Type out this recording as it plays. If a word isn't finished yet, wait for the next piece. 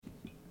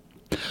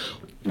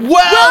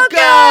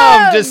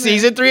Welcome to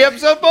season 3,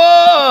 episode 4.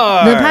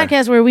 The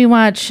podcast where we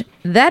watch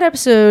that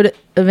episode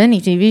of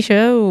any TV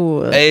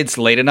show. It's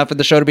late enough in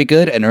the show to be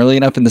good and early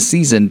enough in the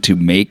season to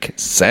make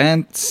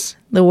sense.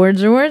 The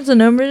words are words, the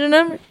numbers are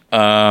numbers.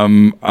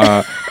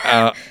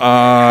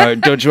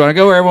 Don't you want to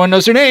go where everyone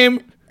knows your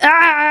name?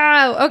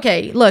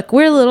 Okay. Look,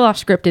 we're a little off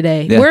script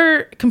today. Yeah.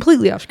 We're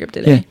completely off script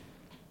today. Yeah.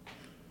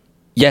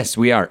 Yes,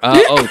 we are.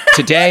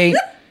 Today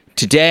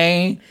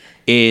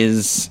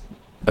is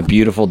a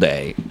beautiful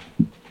day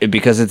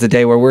because it's a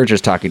day where we're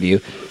just talking to you.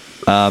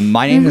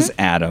 My name is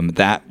Adam.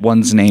 That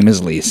one's name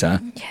is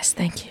Lisa. Yes,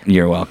 thank you.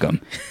 You're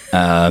welcome.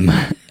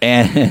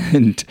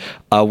 And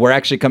we're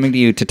actually coming to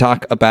you to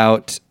talk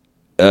about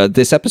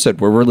this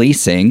episode. We're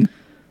releasing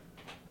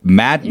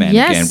Mad Men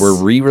again.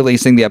 We're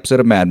re-releasing the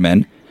episode of Mad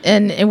Men.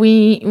 And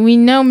we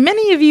know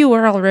many of you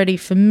are already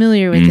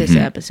familiar with this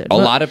episode. A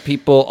lot of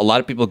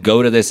people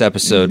go to this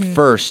episode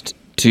first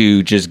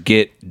to just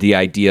get the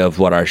idea of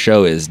what our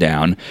show is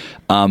down.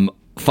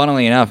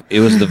 Funnily enough, it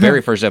was the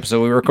very first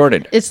episode we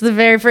recorded. It's the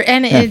very first,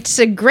 and it's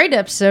a great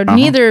episode.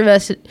 Neither of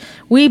us,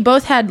 we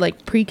both had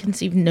like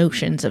preconceived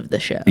notions of the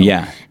show,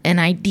 and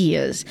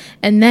ideas.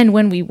 And then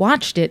when we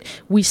watched it,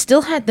 we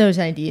still had those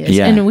ideas,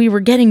 and we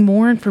were getting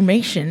more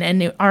information,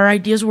 and our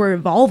ideas were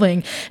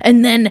evolving.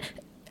 And then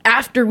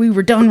after we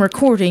were done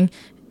recording,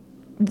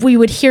 we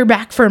would hear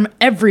back from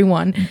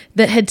everyone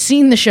that had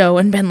seen the show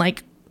and been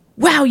like,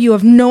 wow, you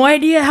have no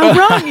idea how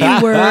wrong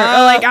you were. Or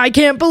like, I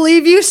can't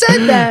believe you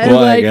said that. Oh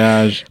my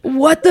gosh.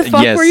 What the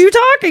fuck were you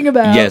talking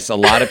about? Yes, a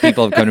lot of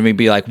people have come to me and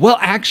be like, well,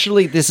 it's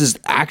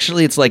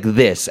like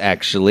this,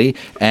 actually.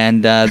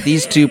 And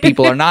these two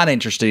people are not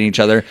interested in each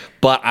other.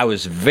 But I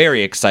was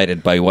very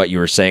excited by what you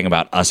were saying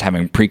about us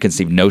having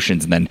preconceived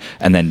notions and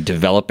then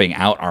developing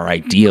out our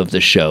idea of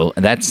the show.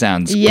 And that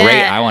sounds great.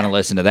 I want to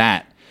listen to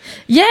that.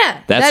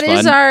 Yeah, that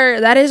is our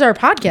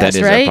podcast, that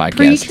is right? Our podcast.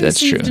 Preconceived That's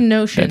true.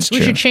 Notions. That's we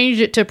true. should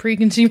change it to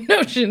Preconceived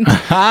Notions.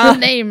 The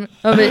name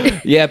of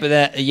it. Yeah,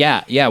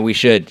 but we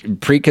should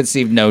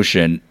preconceived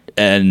notion,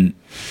 and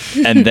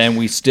then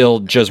we still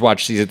just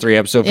watch season 3,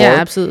 episode 4. Yeah,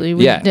 absolutely.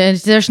 You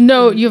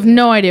have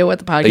no idea what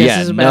the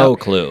podcast is about. No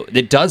clue.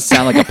 It does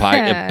sound like a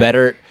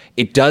podcast.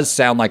 It does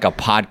sound like a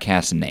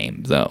podcast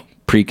name though.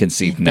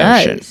 Preconceived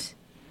notion. Does.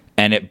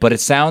 But it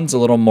sounds a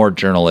little more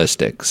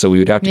journalistic, so we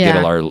would have to get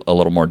a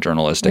little more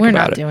journalistic about it. We're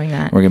not doing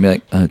that. We're going to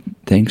be like,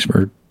 thanks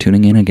for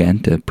tuning in again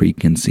to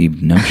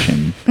Preconceived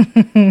Notion.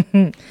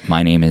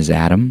 My name is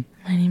Adam.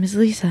 My name is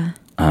Lisa.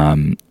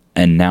 And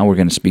now we're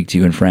going to speak to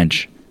you in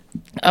French.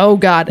 Oh,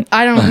 God.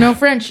 I don't know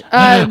French.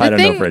 I don't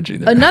know French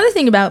either. Another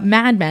thing about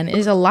Mad Men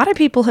is a lot of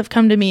people have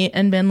come to me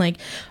and been like,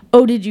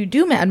 oh, did you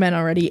do Mad Men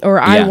already?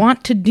 Or I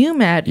want to do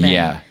Mad Men.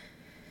 Yeah,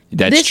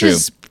 that's true.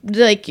 This is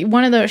like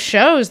one of those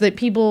shows that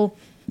people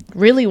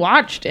really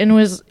watched and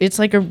it's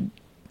like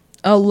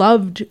a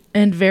loved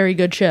and very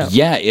good show.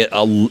 Yeah,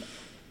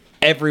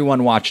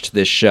 everyone watched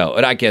this show,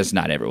 and I guess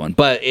not everyone,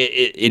 but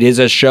it is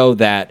a show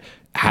that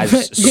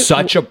has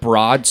such a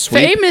broad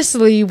sweep.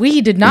 Famously, we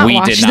did not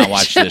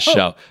watch this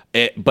show.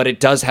 But it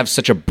does have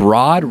such a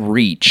broad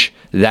reach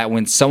that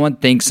when someone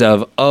thinks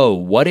of,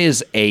 what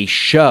is a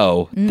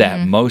show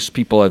that most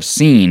people have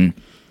seen,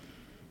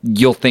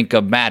 you'll think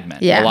of Mad Men.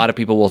 Yeah. A lot of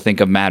people will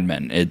think of Mad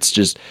Men. It's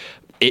just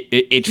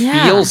It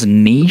feels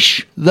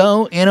niche,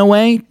 though, in a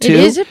way, too. It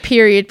is a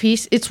period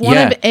piece. It's one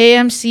of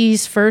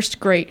AMC's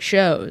first great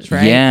shows,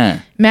 right?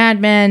 Yeah.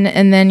 Mad Men,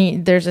 and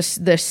then there's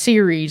the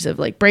series of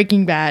like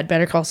Breaking Bad,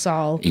 Better Call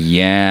Saul.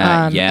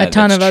 A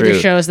ton of other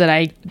shows that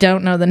I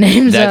don't know the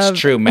names of. That's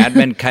true. Mad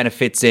Men kind of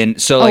fits in.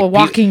 So,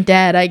 Walking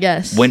Dead, I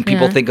guess. When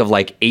people think of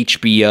like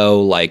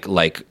HBO,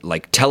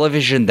 like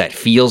television that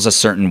feels a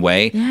certain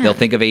way, they'll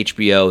think of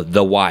HBO,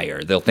 The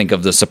Wire. They'll think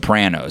of The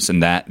Sopranos,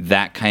 and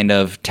that kind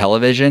of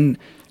television.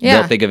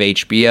 They'll think of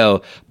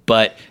HBO,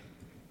 but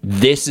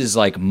this is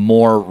like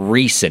more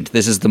recent.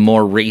 This is the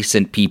more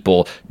recent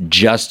people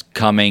just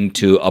coming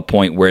to a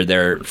point where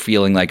they're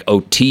feeling like,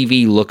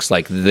 TV looks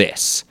like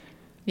this.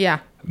 Yeah.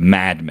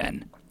 Mad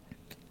Men.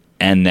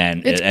 And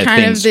then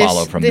things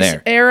follow from this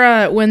there.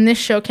 Era, when this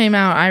show came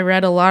out, I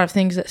read a lot of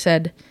things that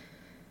said,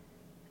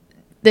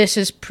 this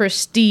is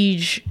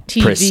prestige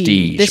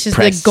TV. This is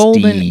the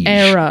golden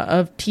era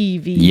of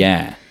TV.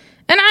 Yeah.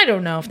 And I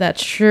don't know if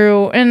that's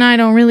true, and I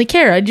don't really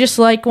care. I just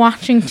like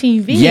watching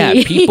TV. Yeah,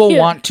 people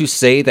want to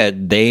say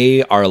that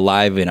they are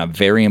alive in a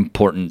very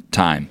important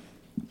time,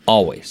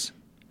 always.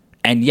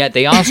 And yet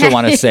they also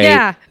want to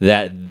say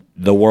that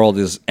the world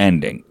is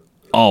ending,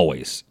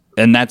 always.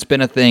 And that's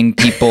been a thing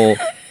people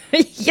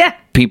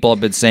have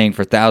been saying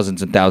for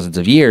thousands and thousands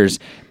of years.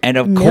 And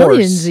of course...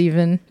 Millions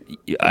even.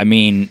 I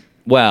mean,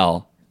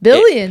 well...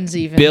 Billions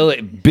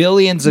even.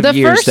 Billions of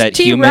years that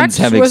humans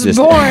have existed.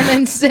 The first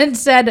T-Rex was born and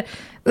said...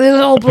 This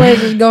whole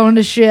place is going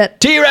to shit.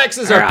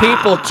 T-Rexes are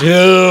people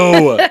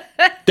too.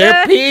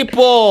 They're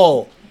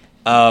people.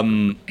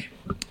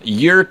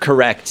 You're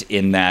correct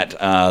in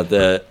that.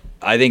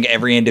 I think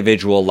every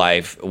individual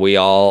life, we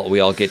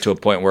all get to a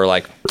point where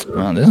like,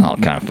 well, this all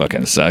kind of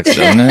fucking sucks,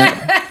 doesn't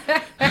it?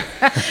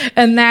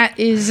 And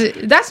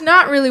that's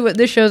not really what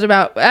this show's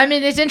about. I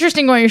mean, it's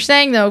interesting what you're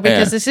saying though,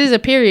 because this is a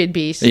period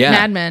piece,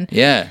 Mad Men.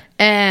 Yeah.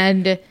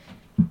 And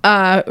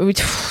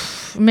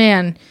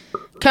man,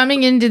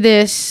 coming into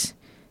this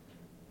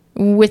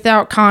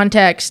without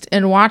context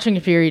and watching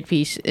a period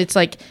piece, it's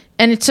like,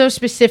 and it's so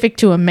specific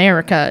to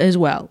America as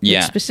well. Yeah.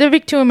 It's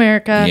specific to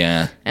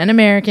America and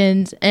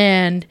Americans,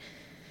 and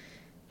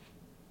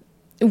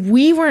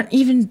we weren't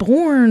even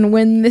born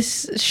when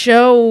this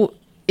show,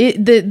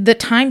 the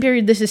time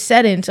period this is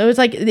set in. So it's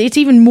like, it's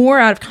even more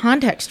out of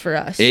context for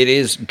us. It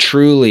is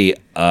truly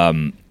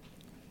a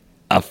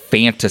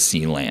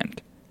fantasy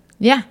land.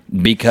 Yeah.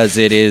 Because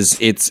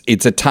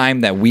it's a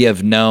time that we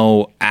have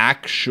no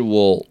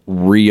actual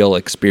real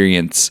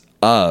experience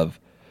of.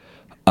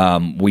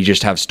 We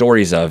just have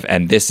stories of,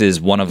 and this is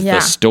one of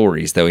the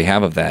stories that we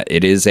have of that.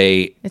 It is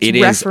a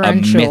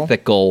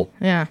mythical.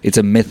 Yeah. It's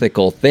a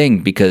mythical thing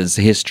because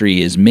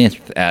history is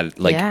myth.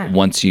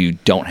 Once you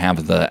don't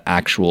have the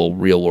actual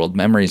real world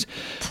memories,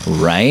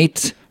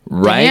 right?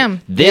 Right.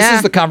 Damn. This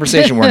is the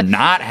conversation we're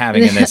not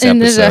having in this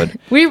episode.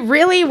 We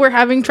really were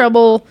having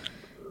trouble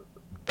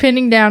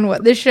pinning down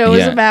what this show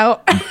is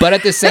about. But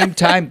at the same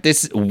time,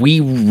 we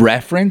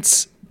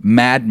reference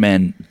Mad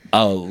Men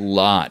a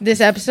lot.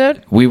 This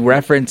episode? We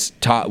reference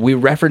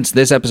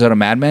this episode of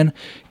Mad Men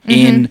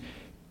in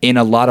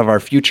a lot of our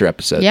future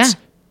episodes. Yeah.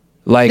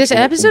 Like this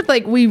episode,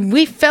 like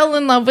we fell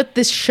in love with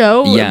this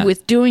show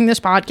with doing this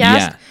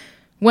podcast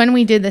when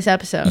we did this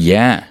episode.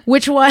 Yeah.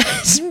 Which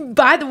was,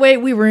 by the way,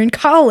 we were in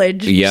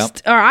college.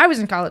 Yep. Or I was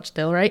in college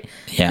still, right?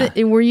 Yeah.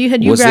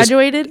 Had you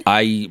graduated?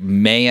 I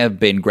may have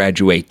been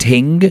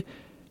graduating.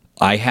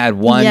 I had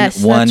one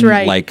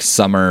right. like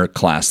summer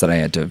class that I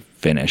had to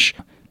finish.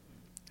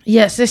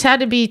 Yes, this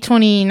had to be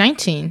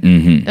 2019.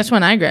 Mm-hmm. That's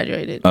when I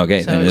graduated.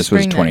 Okay, so then this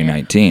was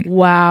 2019.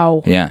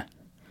 Wow. Yeah.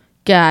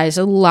 Guys,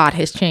 a lot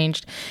has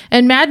changed.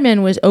 And Mad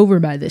Men was over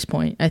by this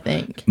point, I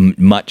think.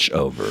 Much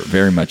over.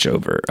 Very much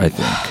over, I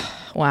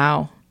think.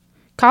 Wow.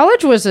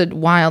 College was a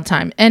wild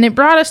time. And it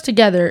brought us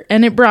together.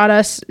 And it brought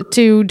us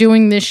to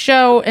doing this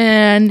show.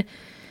 And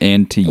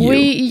to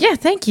you.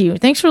 Thank you.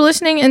 Thanks for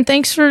listening. And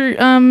thanks for...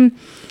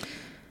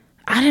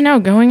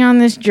 going on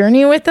this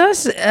journey with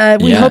us.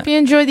 We hope you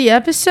enjoy the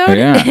episode.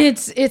 Yeah.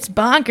 It's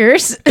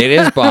bonkers. It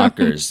is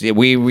bonkers.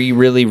 We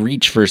really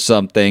reach for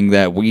something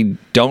that we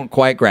don't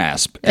quite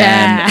grasp.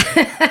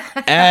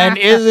 And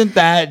isn't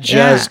that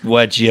just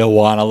what you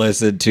want to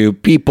listen to?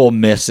 People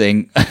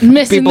missing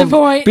the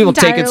point. People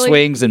taking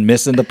swings and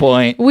missing the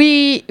point.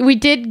 We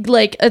did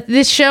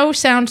this show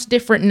sounds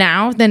different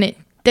now than it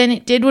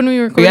did when we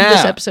recorded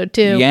this episode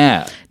too.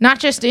 Yeah. Not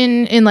just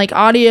in like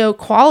audio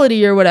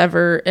quality or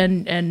whatever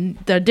and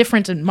the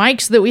difference in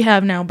mics that we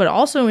have now, but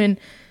also in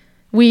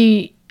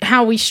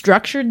how we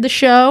structured the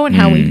show and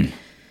how we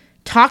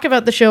talk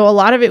about the show. A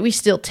lot of it we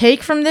still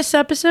take from this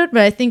episode,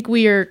 but I think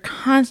we are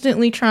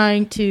constantly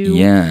trying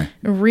to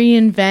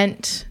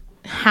reinvent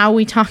how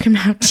we talk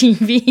about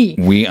TV.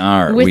 We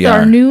are. With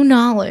our new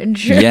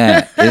knowledge.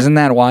 Yeah. Isn't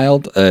that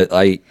wild?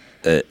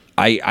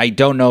 I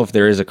don't know if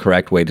there is a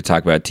correct way to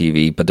talk about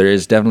TV, but there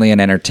is definitely an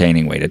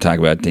entertaining way to talk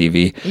about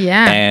TV.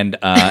 Yeah. And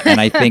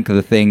I think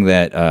the thing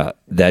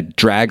that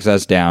drags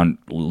us down,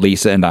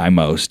 Lisa and I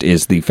most,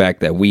 is the fact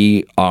that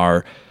we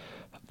are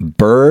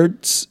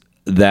birds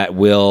that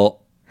will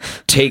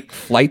take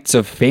flights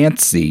of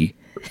fancy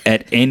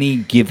at any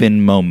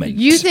given moment.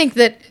 You think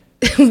that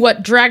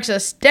what drags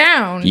us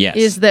down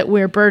is that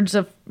we're birds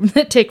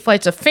that take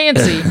flights of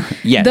fancy.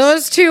 Yes.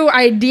 Those two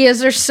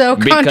ideas are so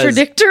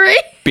contradictory.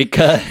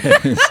 Because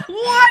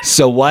what?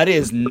 So what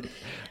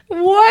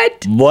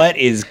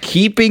is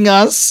keeping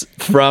us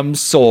from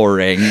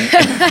soaring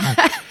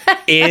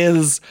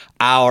is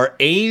our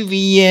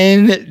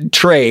avian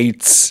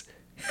traits.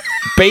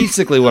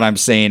 Basically what I'm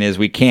saying is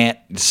we can't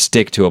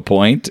stick to a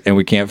point and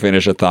we can't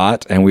finish a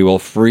thought and we will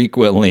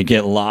frequently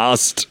get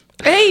lost.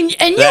 Hey,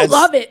 and you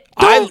love it.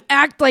 Don't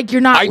act like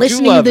you're not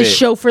listening to this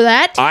show for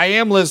that. I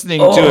am listening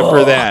to it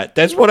for that.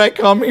 That's what I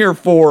come here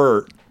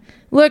for.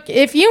 Look,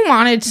 if you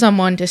wanted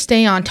someone to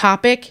stay on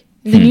topic,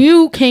 then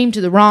you came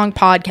to the wrong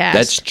podcast.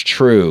 That's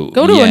true.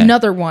 Go to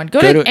another one.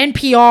 Go to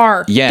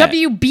NPR. Yeah.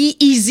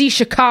 WBEZ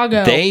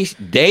Chicago.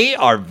 They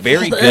are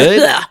very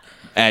good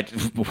at...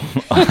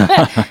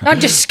 I'm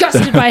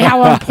disgusted by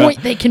how on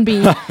point they can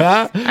be.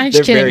 I'm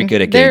just kidding. Very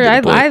good at getting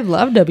to the point. I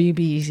love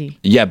WBEZ.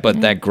 Yeah,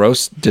 but that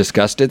gross,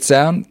 disgusted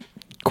sound,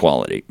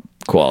 quality.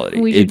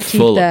 It's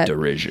full of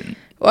derision.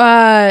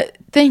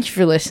 Thank you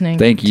for listening.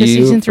 Thank you to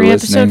season 3,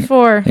 episode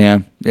 4. Yeah.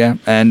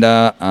 And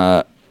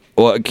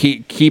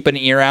keep an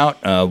ear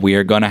out. We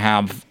are going to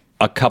have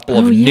a couple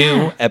of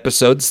new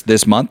episodes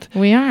this month.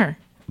 We are.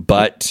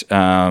 But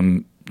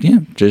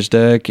just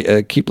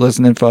keep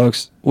listening,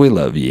 folks. We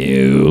love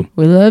you.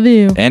 We love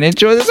you. And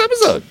enjoy this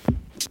episode.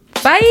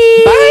 Bye.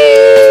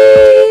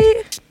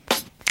 Bye.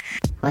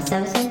 What's the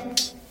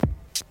episode?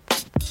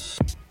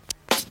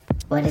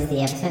 What is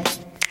the episode?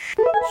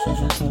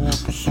 Season 3,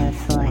 episode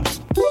 4.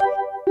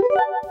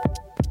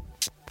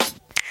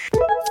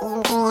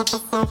 Season 3,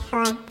 episode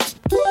 4.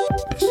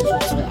 Season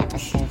 3,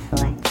 episode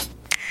 4.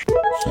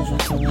 Season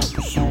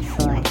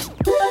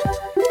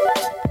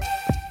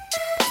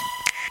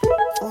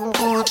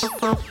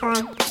Hey,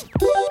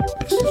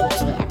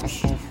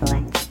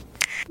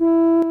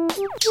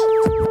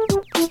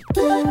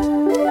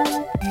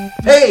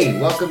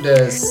 welcome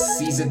to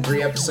Season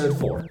 3, Episode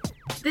 4.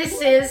 This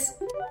is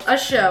a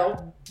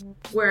show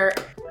where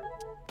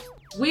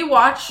we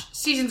watch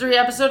Season 3,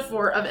 Episode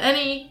 4 of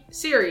any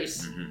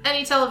series,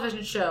 any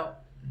television show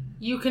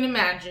you can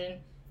imagine,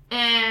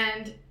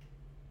 and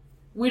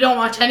we don't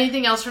watch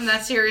anything else from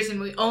that series, and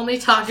we only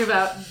talk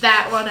about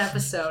that one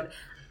episode.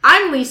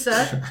 I'm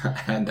Lisa.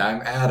 And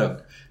I'm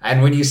Adam.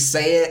 And when you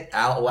say it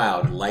out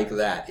loud like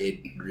that, it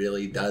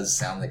really does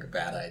sound like a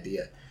bad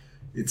idea.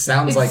 It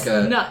sounds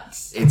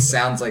nuts. It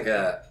sounds like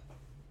the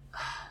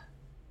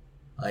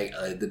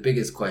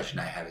biggest question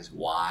I have is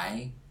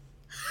why?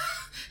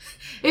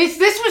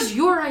 This was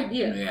your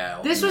idea.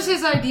 Yeah. This was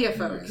his idea,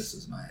 folks. This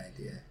was my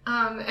idea.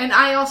 And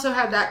I also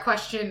had that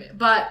question,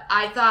 but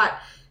I thought,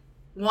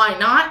 why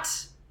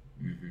not?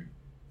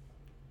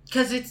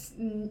 Because it's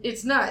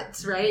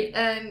nuts, right?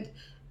 And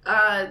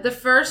the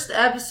first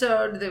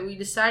episode that we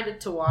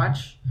decided to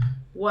watch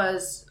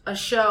was a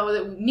show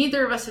that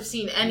neither of us have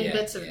seen any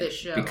bits of this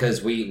show.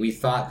 Because we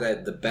thought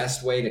that the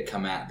best way to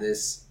come at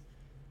this,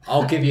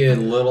 I'll give you a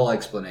little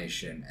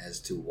explanation as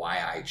to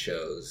why I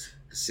chose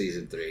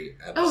Season 3,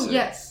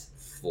 Episode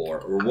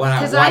 4.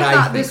 Because I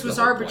thought this was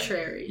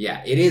arbitrary.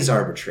 Yeah, it is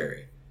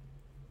arbitrary.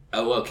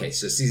 Oh, okay,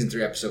 so Season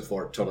 3, Episode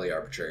 4, totally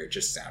arbitrary. It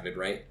just sounded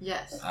right.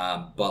 Yes.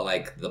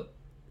 But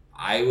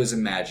I was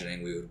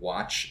imagining we would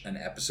watch an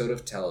episode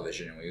of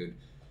television and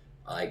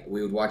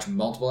we would watch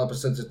multiple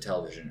episodes of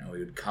television and we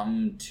would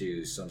come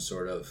to some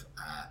sort of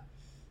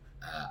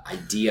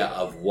idea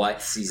of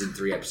what Season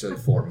 3,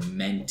 Episode 4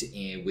 meant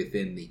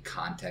within the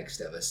context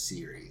of a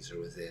series,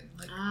 or within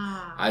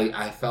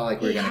I felt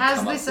like we were going to come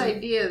up with... It has this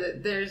idea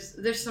that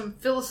there's some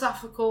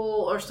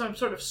philosophical or some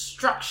sort of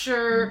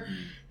structure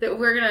that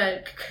we're going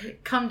to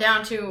come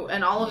down to,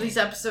 and all of these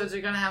episodes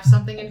are going to have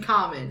something in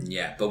common.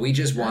 Yeah, but we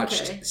just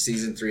watched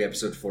Season 3,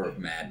 Episode 4 of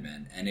Mad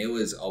Men, and it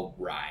was a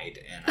ride.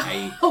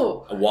 And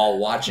while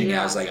watching it,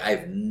 I was like, I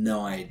have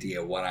no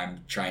idea what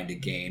I'm trying to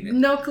gain.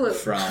 No clue.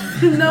 From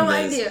no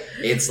this. idea.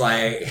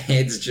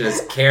 It's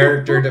just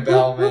character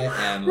development,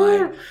 and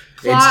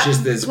it's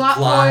just this plot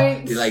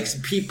points,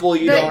 people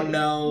you don't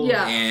know,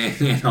 and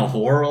in a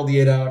world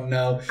you don't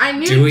know. I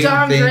knew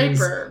Don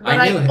Draper, but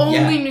I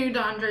only knew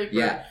Don Draper.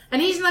 Yeah.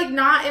 And he's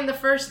not in the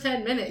first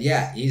 10 minutes.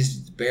 Yeah, he's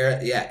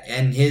barely. Yeah,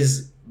 and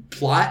his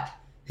plot,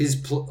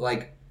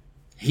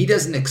 he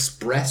doesn't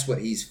express what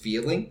he's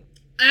feeling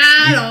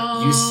at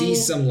all. You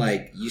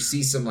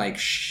see some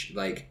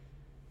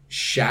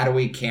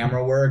shadowy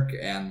camera work,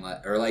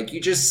 or you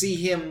just see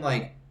him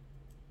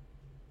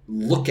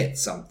look at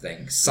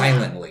something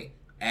silently,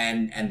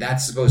 and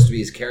that's supposed to be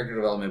his character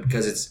development,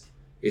 because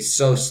it's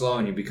so slow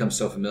and you become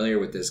so familiar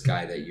with this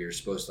guy that you're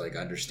supposed to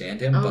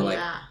understand him.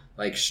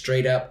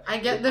 Straight up, I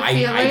get the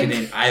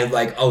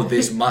feeling.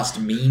 This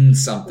must mean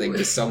something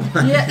to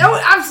someone. Yeah, no,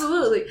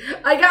 absolutely.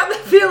 I got the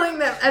feeling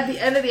that at the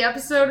end of the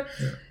episode,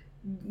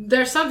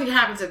 there's something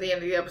happens at the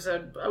end of the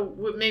episode.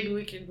 Maybe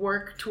we could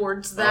work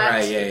towards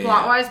that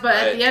plot-wise, but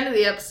at the end of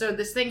the episode,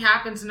 this thing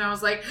happens, and I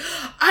was like,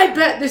 I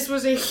bet this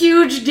was a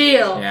huge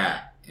deal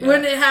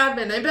when it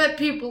happened. I bet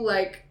people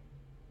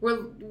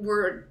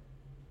were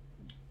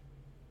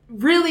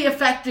really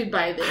affected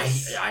by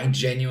this. I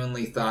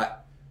genuinely thought,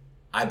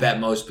 I bet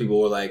most people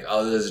were like,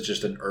 oh, this is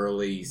just an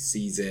early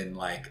season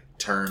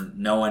turn.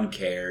 No one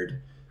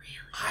cared.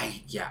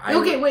 I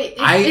genuinely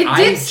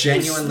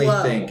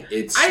think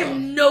it's I have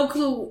no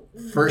clue.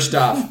 First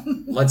off,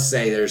 let's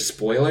say there's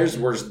spoilers.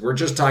 We're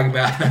just talking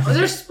about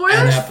there's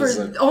spoilers for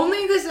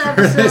only this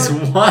episode. For this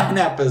one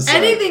episode.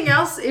 Anything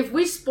else, if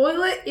we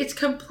spoil it, it's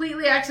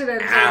completely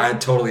accidental.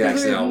 Totally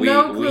accidental.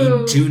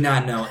 We do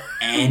not know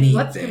anything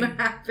what's gonna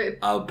happen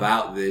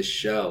about this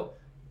show.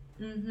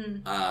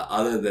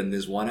 Other than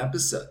this one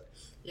episode.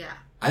 Yeah.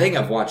 I think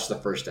I've watched the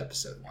first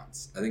episode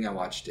once. I think I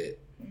watched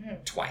it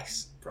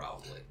twice,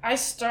 probably. I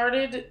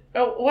started...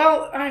 Oh,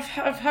 well, I've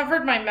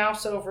hovered my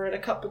mouse over it a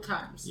couple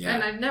times. Yeah.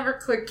 And I've never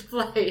clicked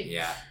play.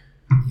 Yeah.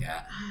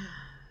 Yeah.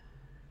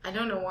 I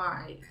don't know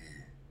why.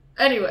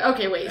 Anyway,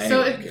 okay, wait.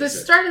 The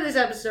start of this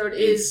episode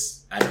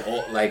is... an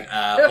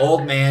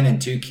old man and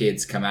two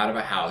kids come out of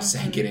a house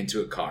and get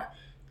into a car.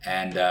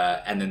 And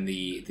then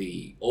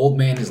the old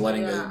man is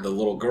letting the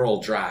little girl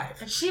drive.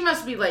 And she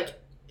must be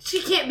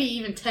she can't be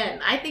even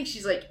 10. I think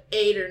she's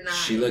 8 or 9.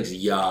 She looks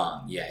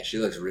young. Yeah, she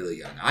looks really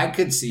young. I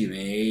could see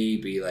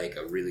maybe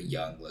a really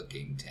young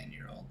looking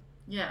 10-year-old.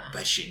 Yeah.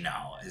 But she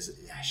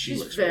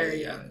looks very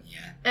really young.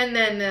 Yeah. And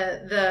then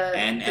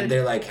and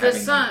they're the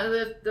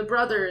son, the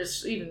brother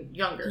is even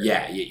younger.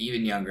 Yeah,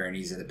 even younger, and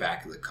he's in the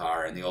back of the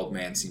car, and the old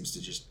man seems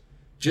to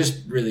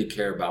just really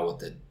care about what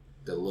the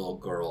little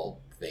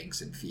girl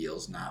thinks and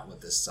feels, not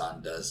what the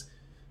son does,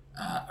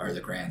 or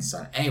the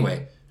grandson.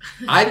 Anyway,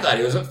 I thought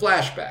it was a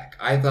flashback.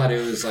 I thought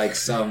it was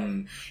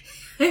some,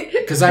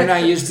 because I'm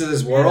not used to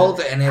this world,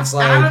 and it's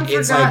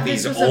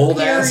these old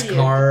ass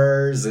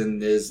cars, and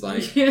there's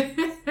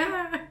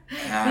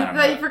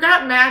You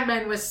forgot Mad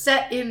Men was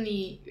set in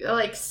the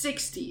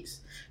 60s.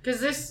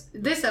 Because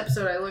this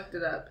episode, I looked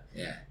it up.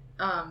 Yeah.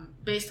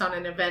 Based on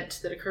an event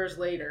that occurs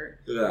later.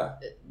 Yeah.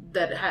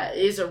 That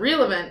is a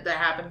real event that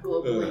happened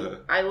globally.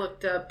 I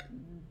looked up.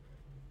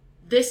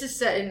 This is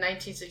set in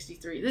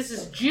 1963. This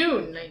is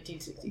June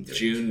 1963.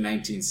 June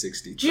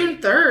 1963. June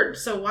 3rd.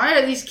 So why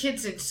are these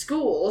kids in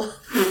school?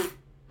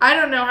 I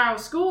don't know how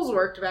schools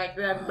worked back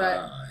then,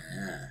 but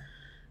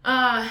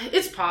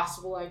it's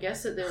possible, I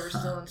guess, that they were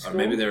still in school. Or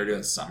maybe they were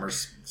doing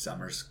summers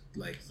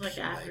like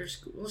after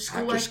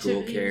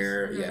school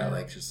care.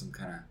 Yeah, just some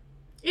kind of.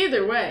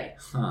 Either way,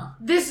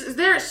 this is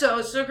there.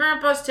 So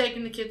Grandpa's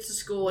taking the kids to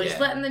school. He's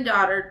letting the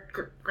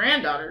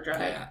granddaughter drive.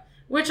 Yeah.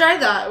 Which I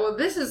thought, well,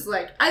 this is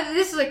like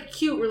a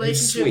cute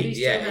relationship. It's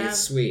sweet. It's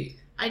sweet.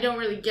 I don't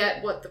really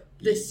get what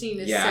this scene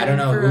is. Yeah, I don't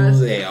know who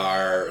they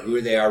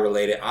are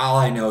related. All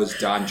I know is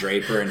Don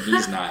Draper, and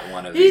he's not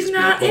one of these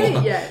people. He's not in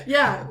it yet.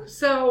 Yeah.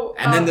 So.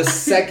 And then the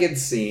second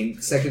scene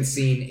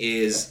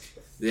is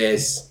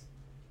this.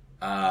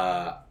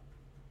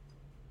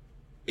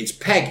 It's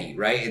Peggy,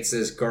 right? It's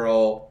this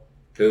girl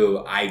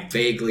who I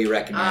vaguely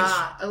recognize.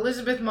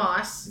 Elizabeth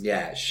Moss.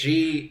 Yeah,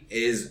 she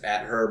is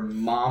at her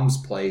mom's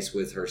place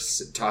with her,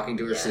 talking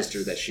to her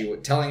sister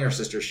telling her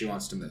sister she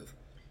wants to move.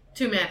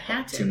 To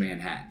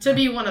Manhattan. To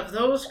be one of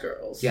those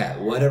girls. Yeah,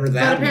 whatever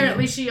that means. But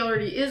apparently she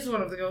already is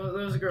one of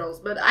those girls.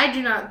 But I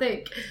do not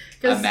think.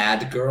 A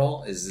mad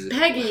girl? Is it?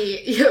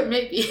 Peggy,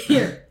 maybe.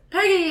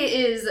 Peggy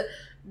is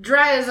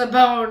dry as a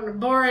bone,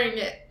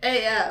 boring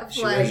AF.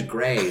 She was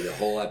gray the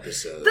whole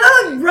episode.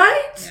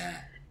 Right? Yeah.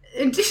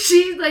 And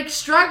she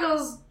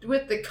struggles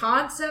with the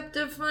concept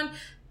of fun.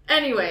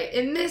 Anyway,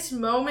 in this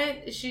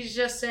moment, she's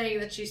just saying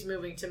that she's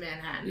moving to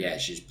Manhattan. Yeah,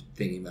 she's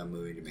thinking about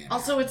moving to Manhattan.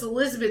 Also, it's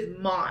Elizabeth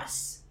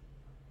Moss.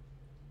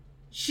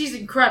 She's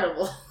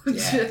incredible.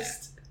 Yeah.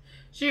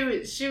 She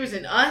was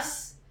in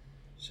Us.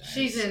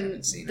 She's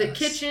in The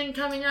Kitchen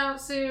coming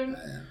out soon.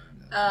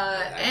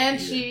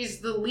 And she's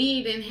the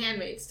lead in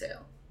Handmaid's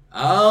Tale.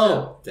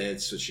 Oh,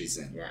 that's what she's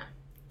in. Yeah.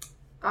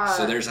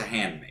 So there's a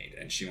handmaid,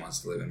 and she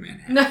wants to live in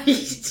Manhattan. No,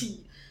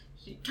 she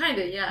kind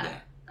of, yeah.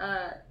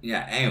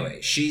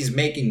 Anyway, she's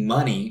making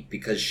money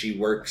because she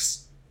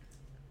works.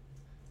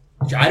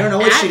 I don't know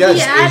what she does.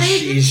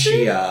 Is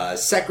she a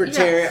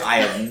secretary?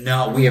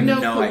 Yeah. We have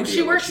no idea.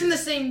 She works in the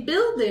same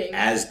building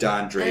as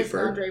Don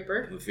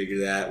Draper. We'll figure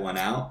that one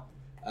out.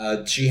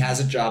 She has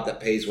a job that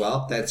pays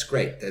well. That's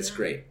great.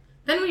 Great.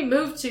 Then we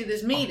move to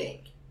this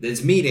meeting.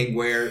 This meeting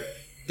where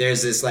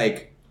there's this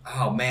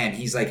oh man,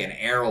 he's like an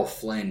Errol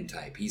Flynn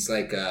type. He's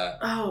like a.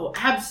 Oh,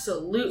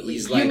 absolutely.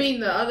 You mean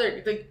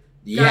the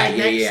guy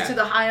next to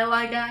the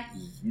highlight guy?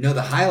 No,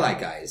 the highlight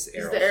guy is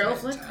Errol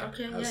Flynn.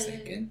 Okay, I was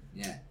thinking.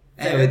 Yeah.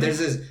 Anyway,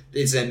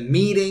 it's a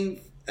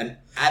meeting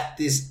at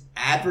this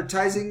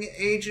advertising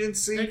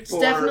agency. It's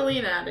definitely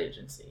an ad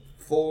agency.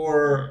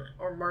 Or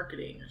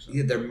marketing or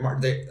something.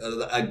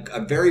 Yeah,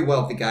 a very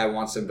wealthy guy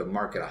wants them to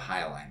market a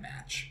highlight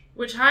match.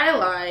 Which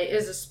highlight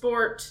is a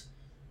sport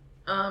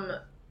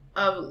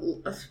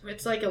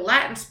it's like a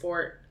Latin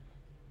sport.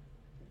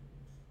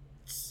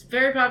 It's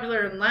very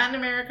popular in Latin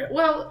America.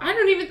 Well, I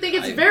don't even think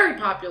it's very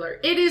popular.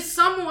 It is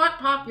somewhat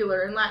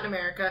popular in Latin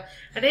America,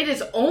 and it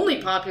is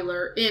only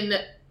popular in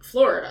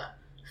Florida.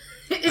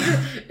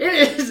 It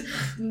is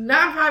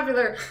not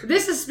popular.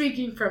 This is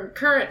speaking from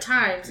current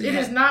times. Yeah. It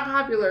is not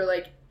popular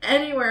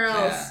anywhere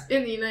else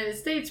in the United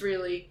States,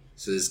 really.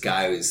 So this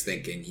guy was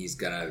thinking he's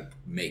gonna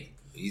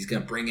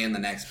bring in the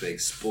next big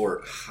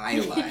sport,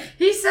 highlight.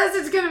 He says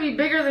it's gonna be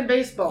bigger than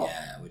baseball.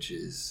 Yeah, which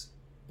is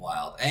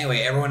wild. Anyway,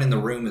 everyone in the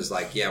room is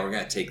like, "Yeah, we're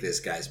gonna take this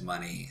guy's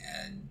money,"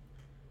 and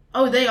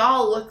they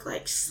all look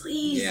like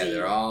sleazy. Yeah,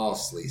 they're all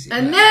sleazy.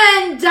 And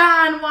then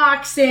Don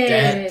walks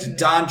in.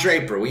 Don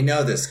Draper. We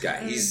know this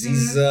guy. He's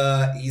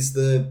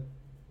the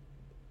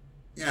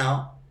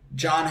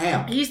John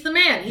Hamm. He's the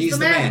man. He's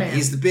the man.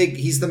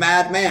 He's the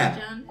mad man.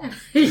 John.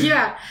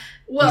 Yeah.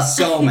 Well, he's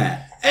so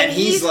mad. And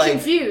he's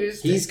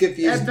confused. He's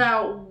confused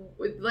about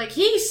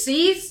he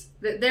sees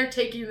that they're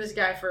taking this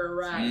guy for a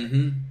ride.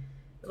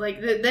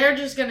 Mm-hmm. They're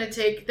just gonna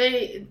take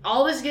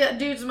all this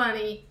dude's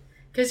money.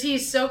 Because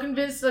he's so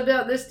convinced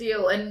about this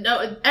deal, and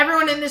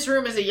everyone in this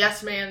room is a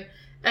yes man,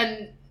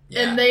 and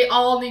they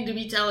all need to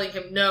be telling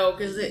him no,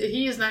 because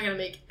he is not going to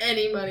make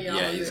any money on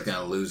this. Yeah, he's going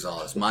to lose all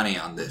his money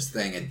on this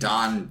thing, and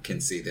Don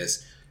can see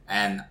this.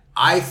 And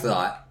I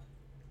thought,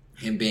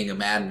 him being a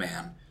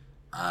madman,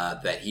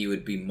 that he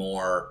would be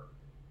more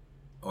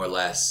or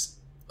less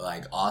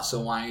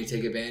also wanting to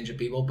take advantage of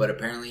people, but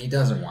apparently he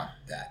doesn't want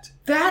that.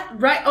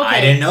 Okay.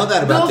 I didn't know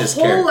that about this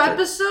character. The whole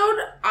episode,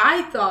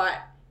 I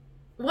thought.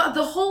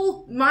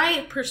 Well,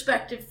 my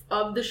perspective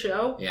of the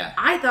show,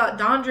 I thought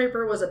Don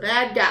Draper was a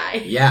bad guy.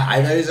 Yeah,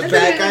 I thought he was a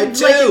bad guy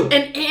too.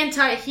 An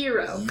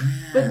anti-hero. Yeah.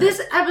 But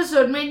this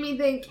episode made me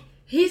think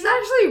he's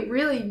actually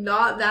really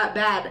not that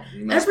bad.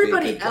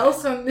 Everybody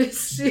else on this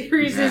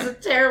series is a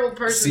terrible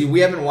person. See, we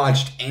haven't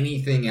watched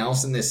anything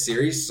else in this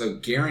series, so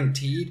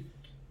guaranteed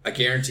I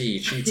guarantee he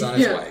cheats on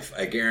his wife.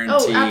 I guarantee.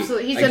 Oh,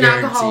 absolutely. He's an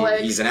alcoholic.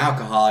 He's an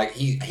alcoholic.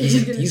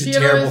 He's a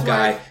terrible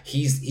guy.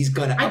 He's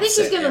gonna. I think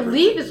he's gonna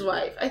leave his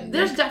wife.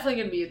 There's definitely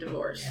gonna be a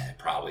divorce. Yeah,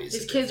 probably.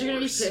 His kids are gonna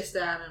be pissed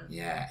at him.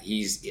 Yeah,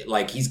 he's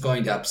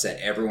going to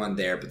upset everyone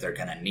there, but they're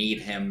gonna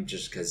need him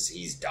just because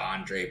he's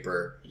Don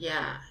Draper.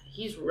 Yeah,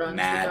 he's runs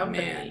the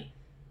company.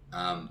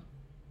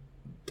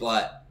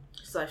 But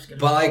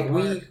like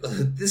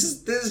this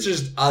is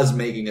just us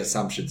making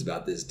assumptions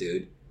about this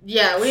dude.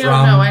 Yeah, we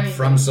don't know anything.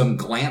 From some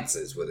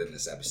glances within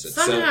this episode.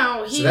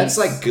 Somehow so that's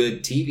like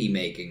good TV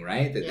making,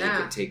 right? That yeah.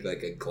 they could take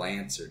like a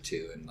glance or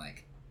two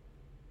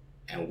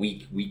and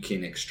we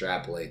can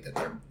extrapolate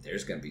that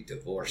there's going to be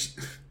divorce.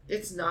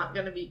 It's not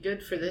going to be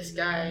good for this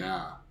guy.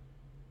 No.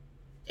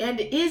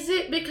 And is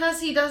it because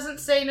he doesn't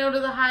say no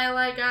to the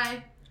highlight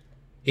guy?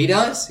 He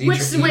does. He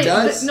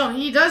does. No,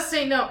 he does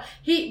say no.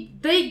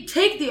 They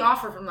take the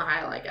offer from the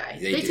highlight guy.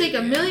 They take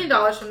 $1 million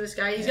from this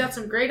guy. He's got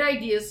some great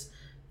ideas.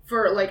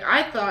 For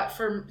I thought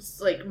for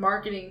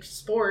marketing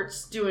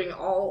sports, doing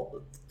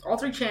all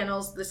 3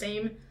 channels the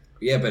same.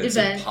 Yeah, but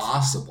event. It's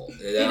impossible.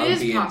 It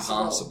is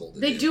impossible.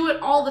 They do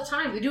it all the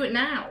time. They do it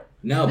now.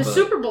 No, the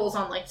Super Bowl's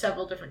on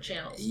several different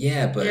channels.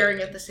 Yeah, but airing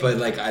at the same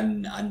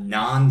time. a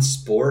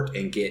non-sport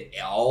and get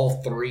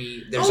all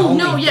 3. There's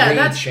only 3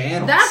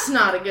 channels. That's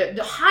not a good.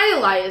 The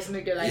highlight isn't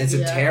a good idea. It's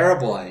a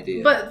terrible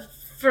idea. But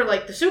for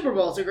the Super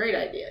Bowl, it's a great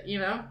idea.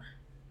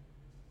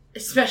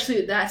 Especially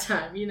at that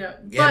time, Yeah,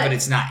 but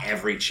it's not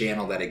every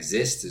channel that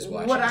exists is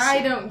watching. What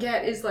I don't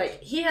get is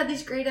he had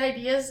these great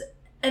ideas,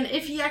 and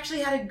if he actually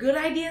had a good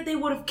idea, they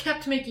would have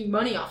kept making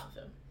money off of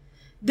him.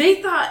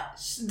 They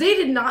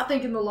did not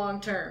think in the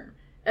long term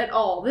at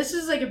all. This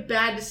is a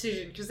bad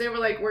decision because they were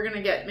we're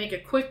gonna make a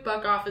quick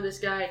buck off of this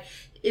guy.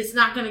 It's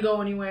not gonna go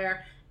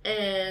anywhere,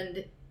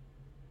 and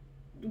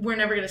we're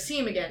never gonna see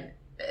him again.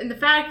 And the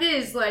fact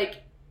is,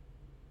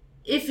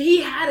 if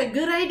he had a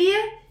good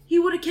idea, he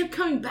would have kept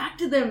coming back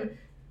to them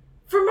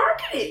for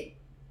marketing.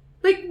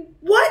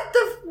 What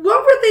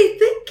were they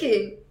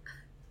thinking?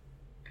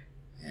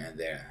 Yeah,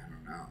 I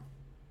don't know.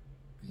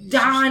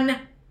 Don.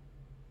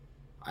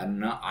 I don't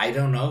know. I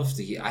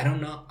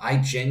don't know. I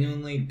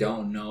genuinely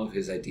don't know if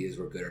his ideas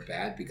were good or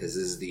bad because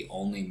this is the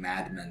only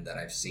Mad Men that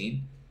I've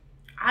seen.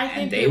 I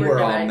think they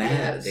were all ideas.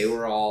 Mad. They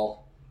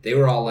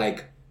were all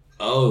like,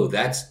 "Oh,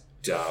 that's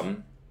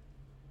dumb."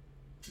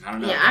 I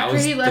don't know. Yeah, after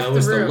he left the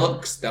room.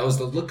 That was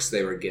the looks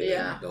they were getting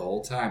the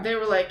whole time. They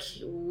were like,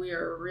 we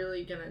are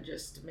really going to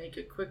just make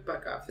a quick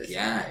buck off this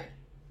guy.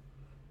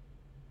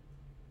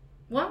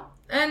 Well,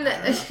 and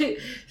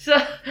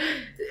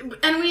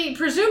we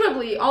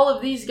presumably all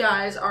of these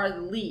guys are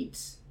the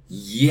leads.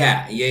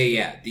 Yeah.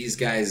 These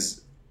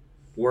guys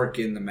work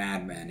in the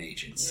Mad Men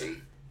agency. Yeah.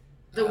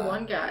 The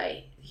one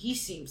guy, he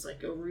seems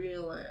like a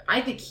real...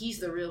 I think he's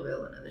the real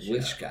villain of the show.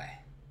 Which guy?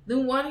 The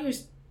one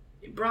who's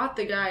brought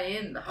the guy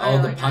in. The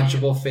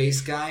punchable face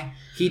guy.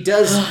 He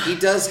does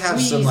have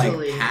some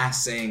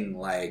passing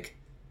what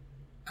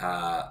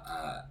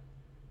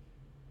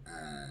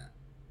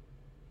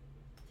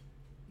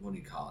do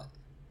you call it?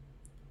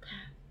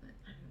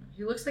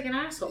 He looks like an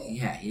asshole.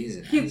 Yeah, he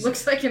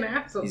looks like an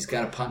asshole. He's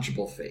got a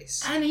punchable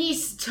face, and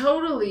he's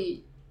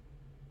the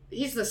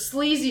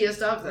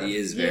sleaziest of them. He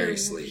is very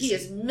sleazy. He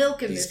is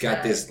milking. He's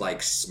got this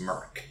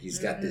smirk. He's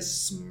got this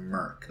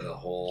smirk the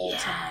whole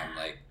time.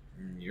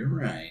 You're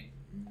right.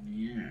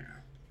 Yeah.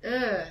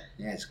 Ugh.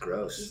 Yeah, it's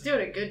gross. He's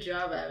doing a good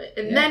job at it.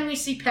 And then we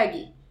see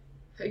Peggy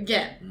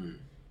again.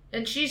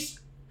 And she's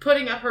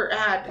putting up her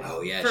ad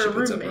for she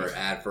puts up her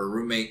ad for a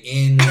roommate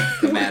in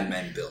the Mad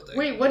Men building.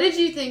 Wait, what did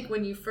you think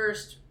when you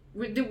first...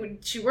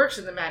 She works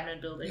in the Mad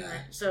Men building,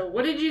 right? So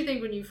what did you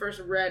think when you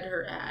first read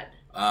her ad?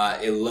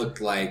 It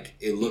looked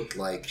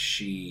like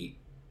she...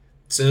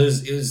 So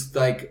it was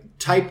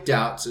typed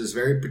out, so it was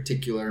very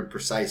particular and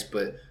precise,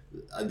 but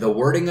the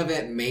wording of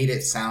it made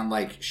it sound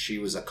like she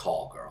was a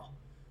call girl.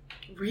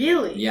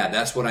 Really? Yeah,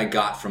 that's what I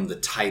got from the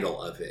title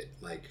of it,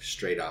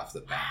 straight off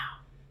the bat.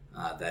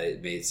 Wow. That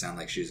it made it sound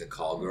like she was a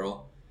call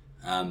girl.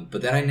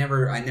 But then I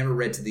never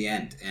read to the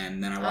end,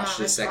 and then I watched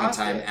it a second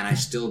time, and I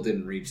still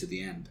didn't read to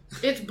the end.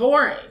 It's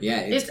boring. Yeah,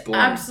 it's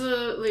boring.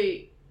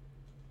 Absolutely.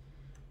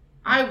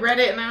 I read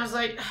it, and I was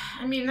like,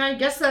 I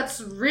guess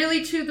that's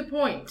really to the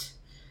point.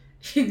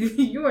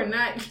 You are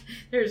not...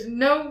 There's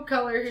no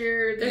color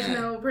here. There's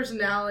no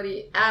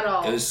personality at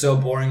all. It was so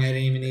boring I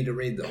didn't even need to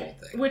read the whole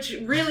thing. Which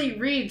really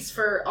reads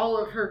for all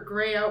of her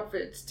gray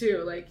outfits,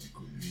 too.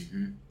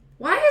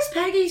 Why is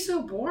Peggy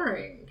so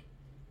boring?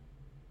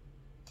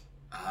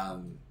 I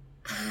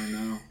don't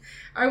know.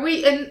 Are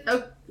we in...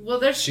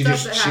 there's she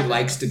stuff that happens. She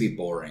likes to be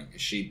boring.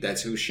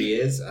 That's who she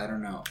is? I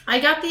don't know. I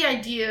got the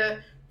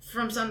idea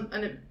from something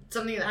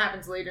that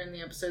happens later in the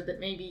episode that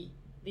maybe...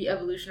 The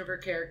evolution of her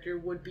character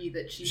would be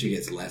that she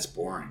gets less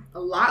boring. A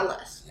lot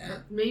less. Yeah.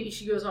 Maybe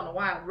she goes on a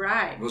wild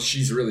ride. Well,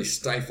 she's really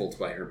stifled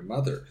by her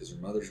mother because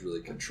her mother's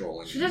really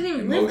controlling. She doesn't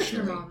even live with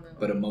her mom, though.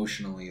 But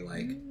emotionally,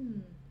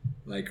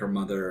 her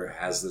mother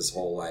has this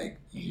whole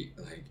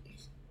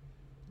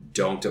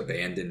don't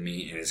abandon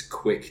me, and is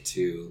quick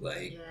to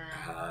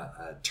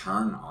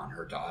turn on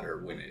her daughter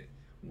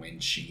when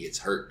she gets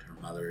hurt,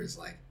 her mother is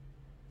like,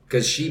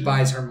 because she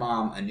buys her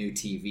mom a new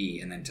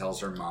TV and then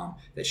tells her mom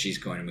that she's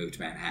going to move to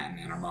Manhattan,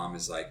 and her mom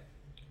is like,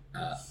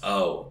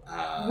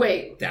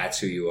 wait, that's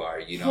who you are.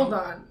 You know, hold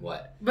on.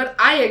 What? But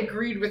I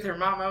agreed with her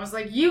mom. I was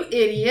like, you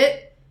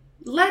idiot.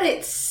 Let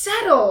it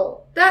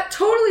settle. That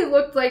totally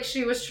looked like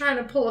she was trying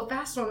to pull a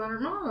fast one on her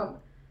mom.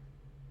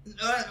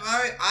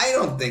 I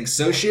don't think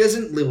so. She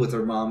doesn't live with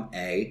her mom,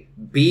 A.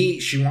 B,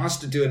 she wants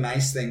to do a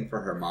nice thing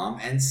for her mom.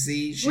 And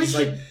C, she's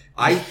like,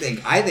 I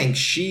think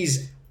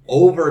she's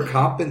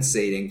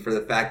overcompensating for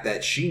the fact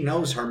that she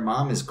knows her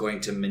mom is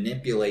going to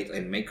manipulate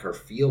and make her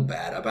feel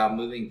bad about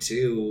moving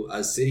to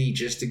a city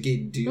just to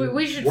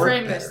we should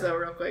frame this though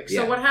real quick.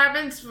 Yeah. So what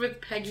happens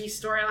with Peggy's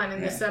storyline in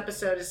this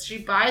episode is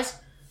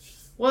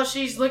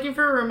she's looking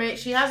for a roommate.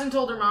 She hasn't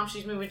told her mom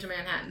she's moving to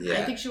Manhattan.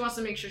 Yeah. I think she wants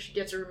to make sure she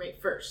gets a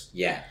roommate first.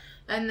 Yeah.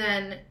 And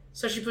then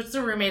so she puts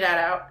the roommate ad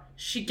out.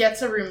 She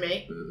gets a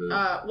roommate.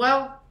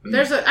 Mm-hmm.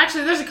 There's a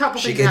couple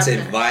things. She gets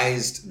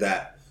advised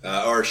that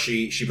or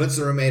she puts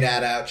the roommate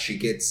ad out. She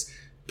gets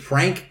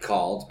prank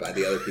called by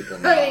the other people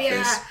in the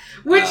office. Yeah.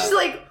 Which is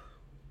like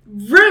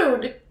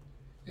rude.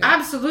 Yeah.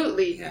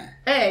 Absolutely. Yeah.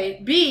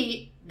 A.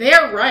 B.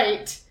 They're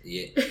right.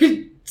 Yeah.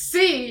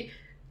 C.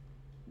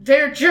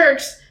 They're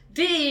jerks.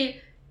 D.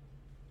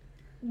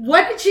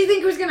 What did she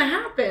think was going to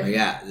happen? Oh,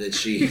 yeah, that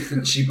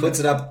she puts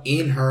it up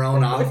in her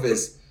own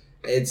office.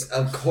 It's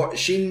of course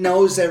she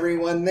knows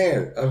everyone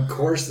there. Of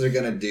course they're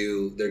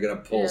gonna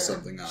pull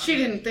something on. She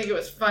didn't think it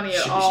was funny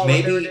at all.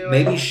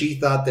 Maybe she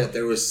thought that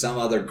there was some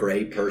other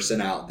gray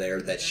person out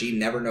there that she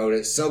never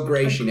noticed. So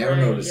gray she never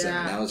noticed him.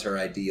 And that was her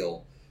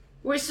ideal.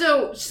 Wait,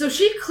 so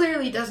she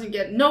clearly doesn't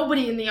get.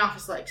 Nobody in the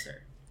office likes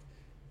her.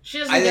 She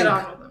doesn't get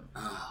on with them.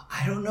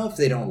 I don't know if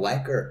they don't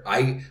like her.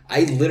 I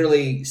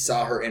literally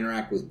saw her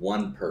interact with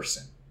one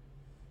person.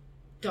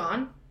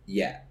 Dawn?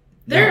 Yeah.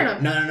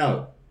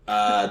 No.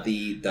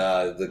 The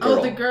girl.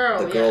 Oh, the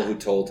girl. The girl who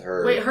told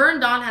her. Wait, her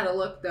and Dawn had a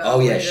look though. Oh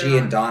yeah, she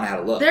and Dawn had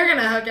a look. They're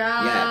gonna hook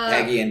up. Yeah,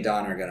 Peggy and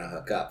Dawn are gonna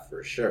hook up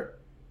for sure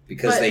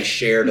because they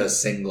shared a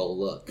single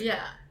look.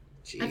 Yeah.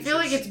 Jesus. I feel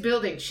like it's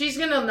building. She's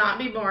gonna not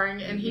be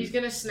boring, and he's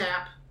gonna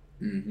snap.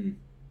 Mm-hmm.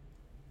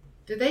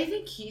 Do they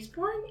think he's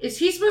boring? Is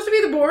he supposed to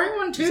be the boring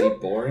one too? Is he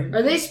boring?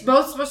 Are they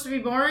both supposed to be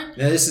boring?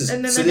 No, this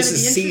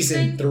is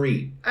season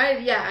 3.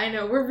 I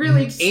know. We're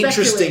really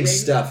interesting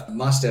stuff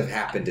must have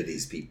happened to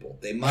these people.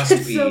 They must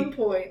be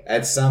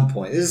at some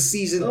point. This is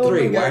season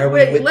 3. Why are we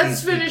with these people?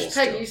 Let's finish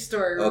Peggy's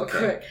story real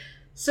quick.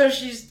 So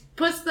she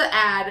puts the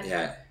ad.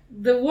 Yeah.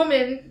 The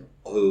woman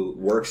who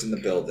works in the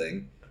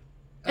building,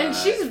 and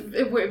she's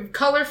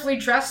colorfully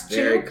dressed too.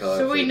 Very colorfully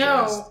so we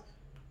know. Dressed.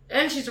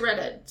 And she's a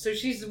redhead, so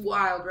she's a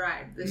wild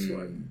ride, this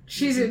one.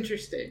 She's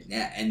interested.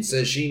 Yeah, and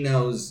so she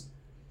knows...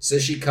 So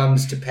she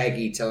comes to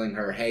Peggy telling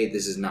her, hey,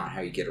 this is not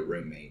how you get a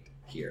roommate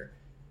here.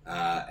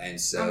 And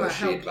so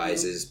she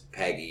advises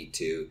Peggy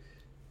to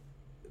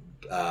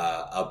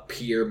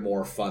appear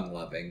more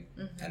fun-loving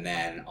and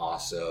then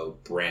also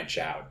branch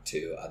out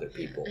to other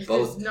people.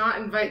 Both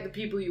not invite the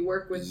people you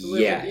work with to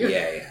live with you.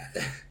 Yeah.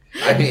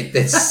 I mean,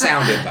 that's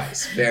sound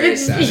advice. Very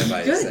sound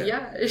advice. Good,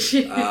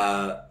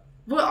 yeah.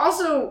 Well,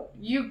 also,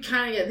 you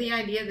kind of get the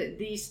idea that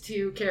these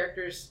two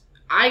characters...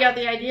 I got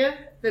the idea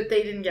that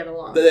they didn't get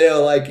along. That they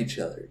don't like each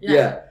other.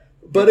 Yeah.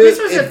 But this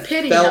was a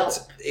pity help.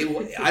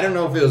 I don't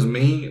know if it was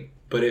me,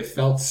 but it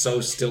felt so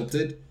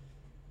stilted.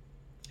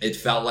 It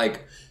felt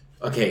like...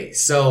 Okay,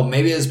 so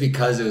maybe it was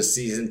because it was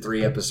season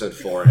 3, episode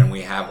 4, and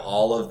we have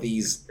all of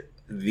these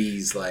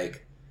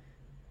like...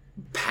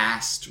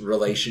 past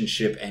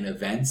relationship and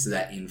events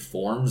that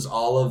informs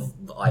all of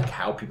like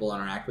how people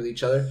interact with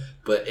each other,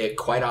 but it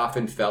quite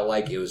often felt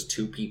like it was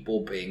two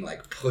people being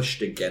like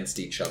pushed against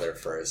each other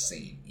for a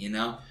scene. You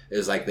know, it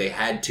was like they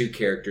had two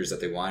characters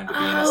that they wanted to be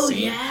in a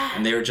scene,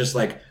 and they were just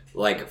like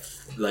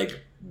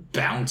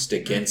bounced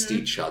against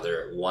each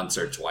other once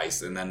or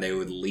twice, and then they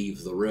would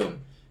leave the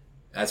room.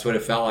 That's what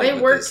it felt like. They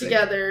work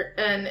together,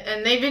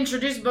 and they've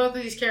introduced both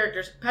of these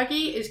characters.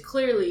 Peggy is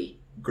clearly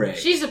great.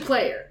 She's a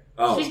player.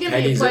 Oh, she's gonna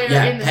be a player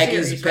in the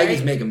series, Peggy's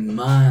right? making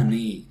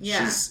money.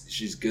 Yeah,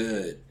 she's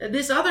good.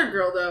 This other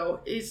girl though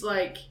is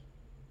like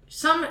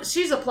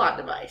she's a plot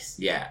device.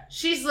 Yeah,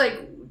 she's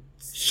like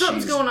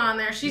something's going on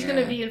there. She's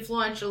gonna be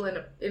influential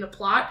in a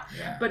plot,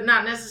 but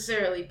not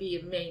necessarily be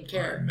a main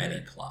character. Many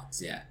plots,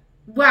 yeah.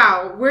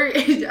 Wow,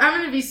 I'm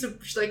gonna be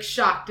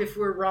shocked if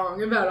we're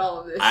wrong about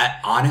all of this.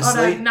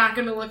 Honestly, I'm not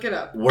gonna look it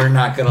up. We're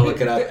not gonna look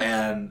it up,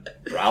 and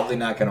probably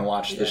not gonna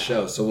watch the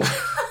show. So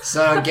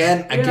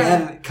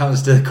again,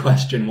 comes to the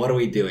question: what are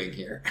we doing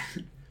here?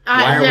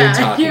 Why are we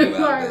talking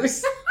about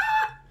this?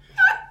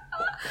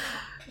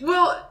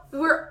 Well,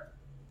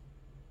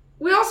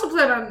 we also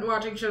plan on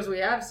watching shows we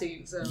have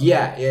seen. So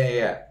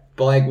yeah.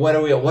 But like, what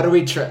are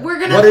we trying? We're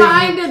gonna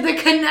find the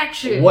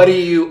connection. What do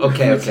you?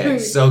 Okay.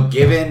 So,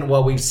 given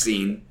what we've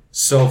seen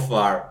so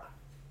far,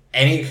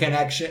 any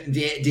connection?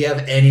 Do you have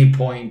any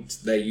point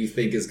that you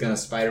think is gonna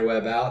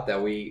spiderweb out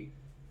that we?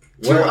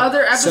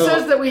 Other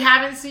episodes that we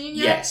haven't seen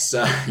yet. Yes.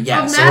 So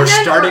we're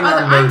starting our.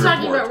 I'm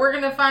talking about we're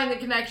gonna find the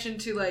connection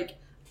to like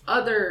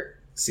other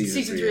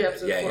Season 3,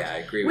 episode 4. Yeah, I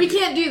agree. We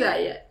can't do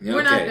that yet.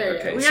 We're not there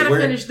yet. We gotta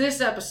finish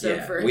this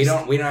episode first. We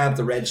don't have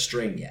the red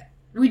string yet.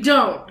 We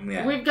don't.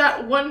 Yeah. We've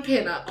got one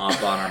pin up on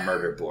our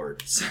murder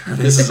board. So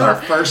this is our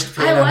first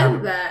pin. I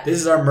like that. This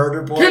is our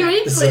murder board. Can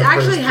we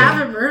actually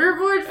have a murder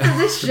board for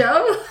this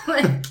show?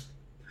 Like,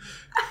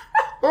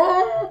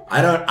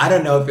 I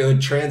don't know if it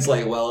would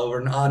translate well over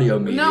an audio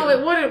medium. No,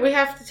 it wouldn't. We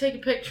have to take a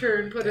picture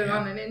and put it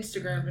on an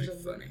Instagram or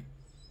something. Funny.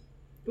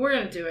 We're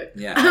gonna do it.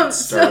 Yeah.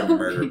 Start a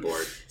murder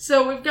board.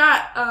 So we've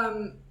got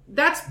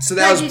that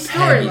was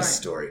Peggy's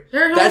story.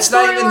 That's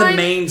not even the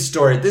main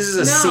story. This is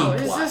a C plot.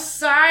 This is a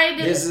side.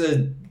 This is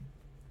a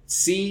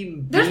C.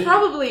 B. There's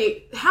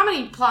probably how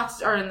many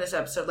plots are in this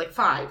episode? Like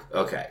 5.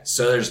 Okay,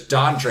 so there's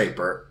Don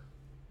Draper,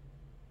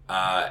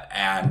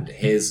 and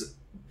his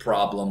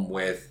problem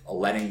with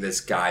letting this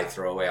guy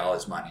throw away all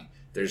his money.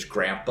 There's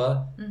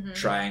Grandpa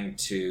trying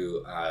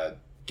to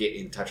get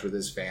in touch with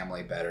his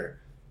family better.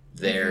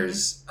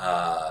 There's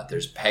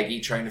Peggy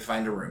trying to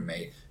find a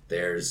roommate.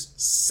 There's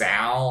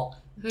Sal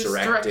who's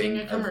directing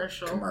a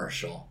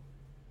commercial.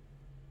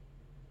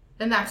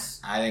 And I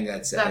think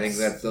that's it. I think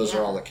that those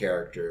are all the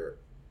character.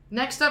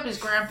 Next up is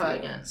Grandpa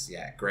again.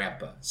 Yeah,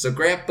 Grandpa. So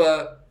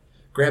Grandpa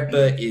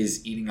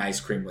is eating ice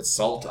cream with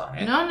salt on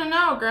it.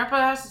 No. Grandpa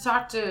has to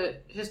talk to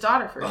his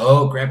daughter first.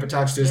 Oh, Grandpa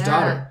talks to his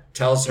daughter.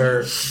 Tells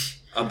her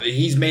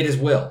he's made his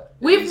will.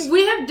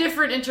 We have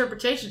different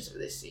interpretations of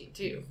this scene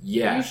too.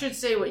 Yeah. You should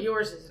say what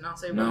yours is, and I'll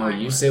say what mine is.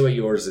 No, you say what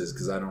yours is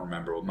because I don't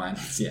remember what mine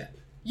is yet.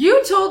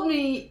 You told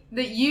me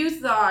that you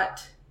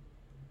thought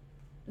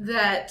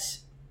that.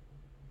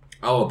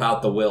 Oh,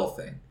 about the will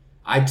thing.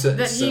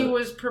 He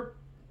was.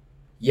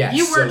 Yes.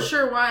 You weren't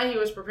sure why he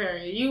was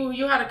preparing it.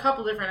 You had a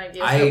couple different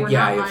ideas that were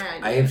not my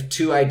idea. I have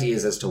 2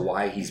 ideas as to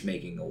why he's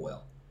making a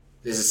will.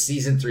 This is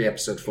season 3,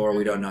 episode 4.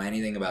 We don't know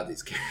anything about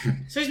these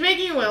characters. So he's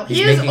making a will.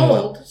 He is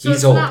old, so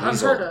it's not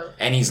unheard of.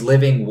 And he's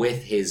living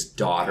with his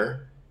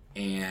daughter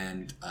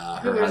and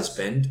her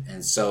husband.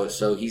 And so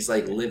he's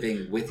like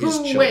living with his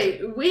children.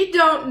 Wait, we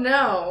don't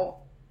know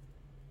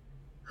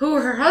who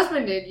her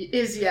husband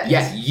is yet.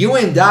 Yeah, you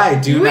and I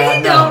do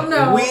not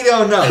know. We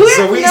don't know.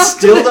 So we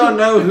still don't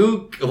know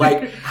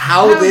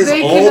how this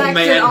old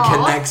man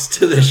connects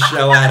to the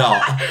show at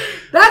all.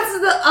 That's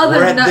the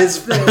other nuts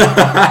thing.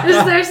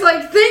 There's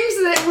things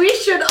that we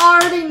should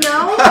already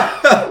know.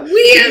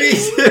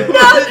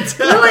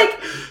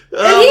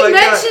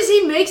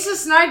 He makes a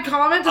snide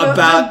comment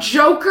about the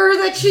Joker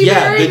that she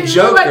married. Yeah, the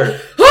Joker.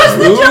 Who's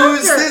the Joker?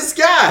 Who's this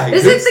guy?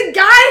 Is it the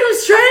guy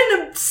who's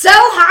trying to sell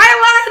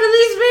Highlight to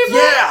these people?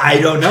 Yeah, I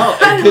don't know.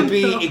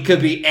 It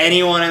could be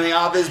anyone in the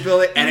office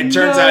building, and it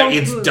turns out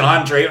it's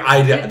Don Draper.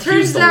 It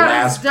turns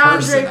out it's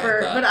Don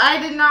Draper, but I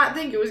did not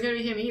think it was going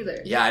to be him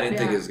either. Yeah, I didn't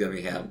think it was going to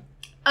be him.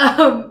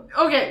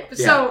 Okay,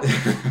 so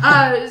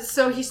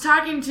he's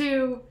talking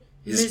to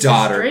his Mrs.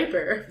 daughter,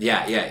 Draper.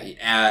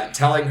 Yeah,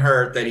 telling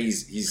her that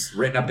he's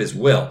written up his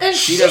will, and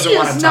she doesn't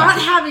want to talk.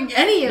 Not having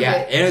any of it. Yeah,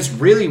 and it's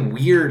really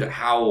weird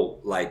how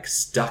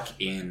stuck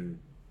in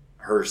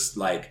her she's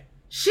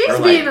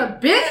being a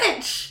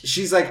bitch.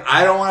 She's like,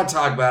 I don't want to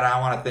talk about it. I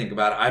want to think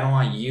about it. I don't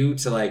want you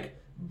to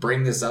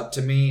bring this up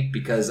to me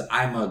because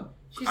I'm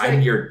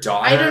your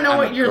daughter. I don't know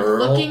what you're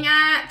looking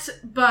at,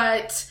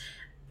 but.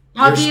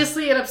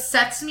 Obviously, it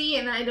upsets me,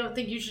 and I don't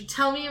think you should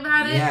tell me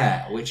about it.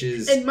 Yeah, which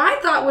is... And my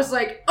thought was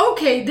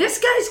okay, this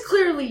guy's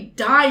clearly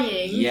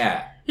dying.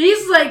 Yeah.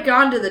 He's,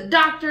 gone to the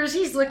doctors.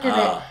 He's looking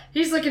at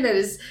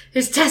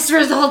his test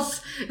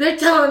results. They're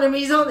telling him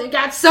he's only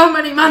got so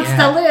many months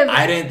to live.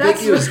 I didn't think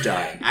he was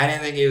dying.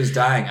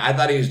 I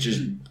thought he was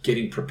just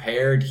getting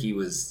prepared. He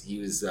was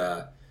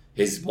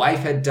his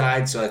wife had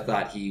died, so I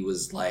thought he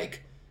was,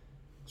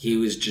 he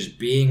was just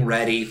being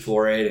ready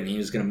for it, and he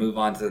was going to move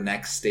on to the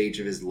next stage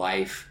of his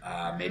life,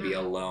 maybe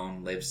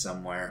alone, live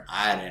somewhere.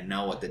 I didn't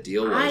know what the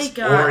deal was,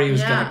 or he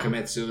was going to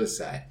commit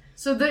suicide.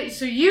 So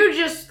you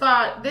just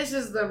thought this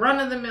is the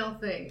run-of-the-mill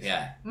thing.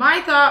 Yeah.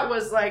 My thought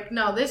was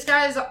no, this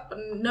guy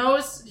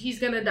knows he's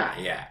going to die.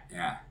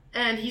 Yeah.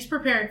 And he's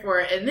preparing for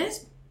it, and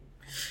his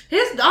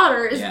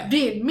daughter is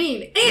being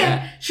mean,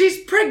 and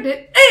she's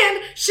pregnant,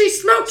 and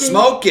she's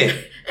smoking.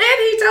 And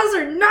he tells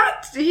her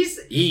not.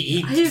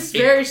 He's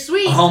very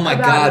sweet. Oh my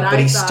god! But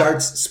he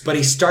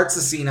starts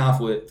the scene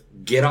off with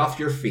 "Get off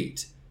your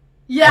feet."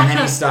 Yeah. And then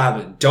he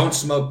stops. Don't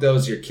smoke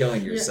those. You're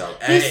killing yourself.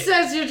 Yeah. He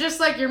says you're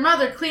just like your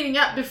mother, cleaning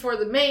up before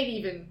the maid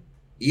even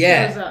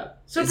goes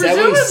up. So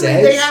presumably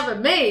they have a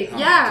maid. Oh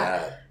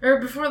God. Or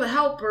before the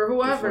help or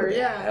whoever.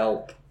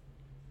 Help.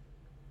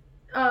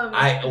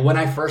 When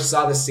I first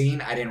saw the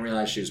scene, I didn't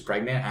realize she was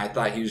pregnant. I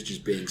thought he was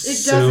just being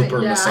super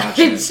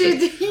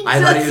misogynistic.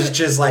 I thought he was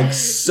just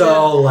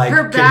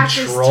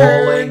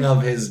controlling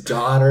of his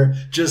daughter,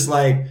 just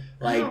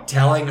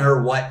telling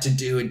her what to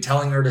do and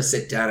telling her to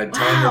sit down and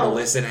telling her to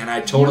listen. And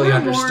I totally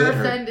understood her. You were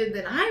more offended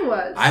than I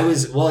was. I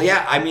was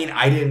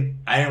I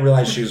didn't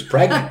realize she was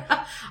pregnant.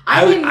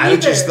 I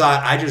just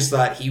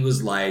thought he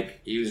was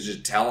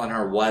just telling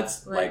her what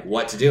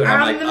to do, and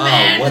I'm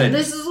like,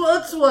 this is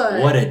what's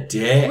what. What a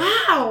dick!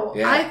 Wow,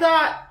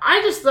 yeah.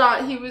 I just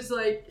thought he was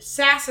like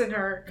sassing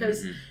her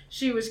because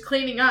she was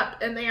cleaning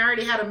up, and they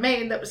already had a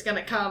maid that was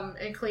gonna come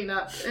and clean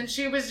up, and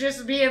she was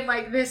just being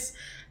like this.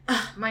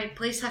 My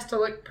place has to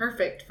look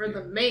perfect for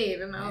the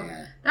maid, and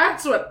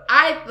that's what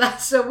I thought.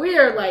 So we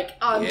are like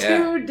on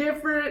two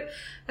different.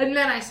 And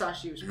then I saw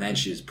she was pregnant. And then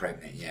she was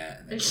pregnant,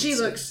 and she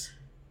looks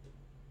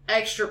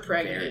extra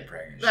pregnant. Very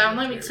pregnant. Now,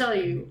 let me tell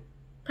you,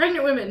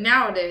 pregnant women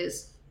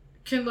nowadays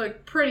can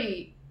look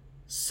pretty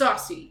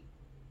saucy.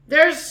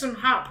 There's some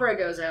hot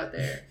pregos out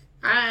there.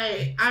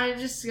 I'm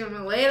just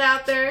gonna lay it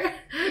out there.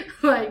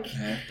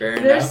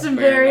 There's some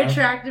very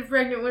attractive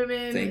pregnant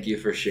women. Thank you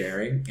for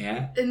sharing.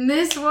 Yeah. And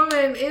this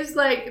woman is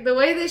like, the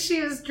way that she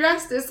is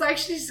dressed, it's like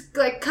she's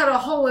like cut a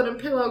hole in a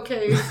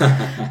pillowcase.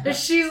 And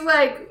she's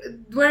like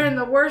wearing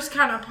the worst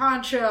kind of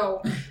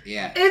poncho.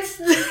 Yeah.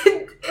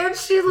 And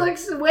she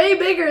looks way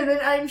bigger than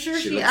I'm sure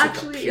she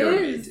actually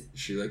is.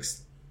 She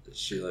looks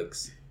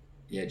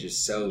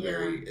just so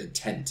very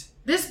intent.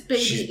 This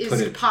baby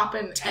is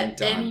popping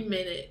at any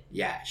minute.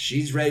 Yeah,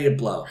 she's ready to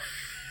blow.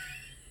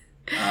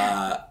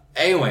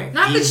 Anyway.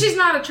 Not that she's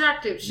not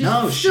attractive. She's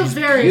still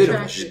very beautiful.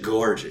 attractive. She's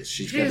gorgeous.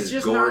 She's got this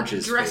just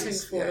gorgeous not dressing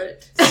face. for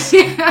it.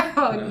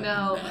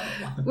 No.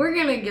 We're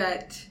going to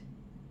get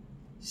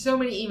so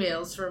many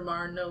emails from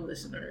our no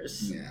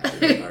listeners.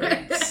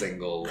 Yeah, our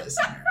single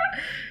listener.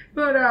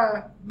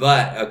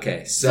 But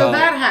okay, so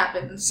that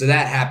happens. So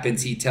that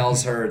happens. He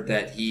tells her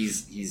that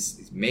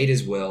he's made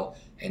his will.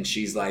 And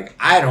she's like,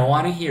 I don't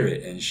want to hear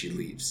it. And she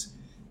leaves.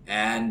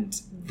 And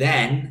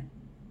then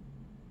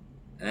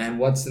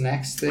what's the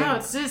next thing? Oh,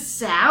 it's this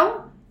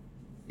Sal?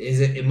 Is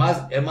it? It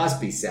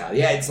must be Sal.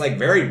 Yeah, it's like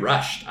very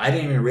rushed. I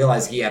didn't even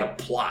realize he had a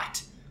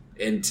plot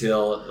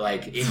until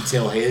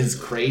his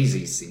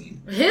crazy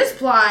scene. His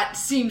plot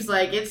seems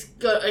like it's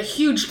got a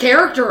huge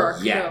character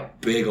arc. Yeah,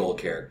 big old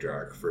character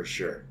arc for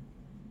sure.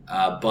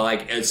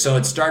 So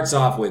it starts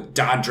off with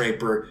Don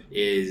Draper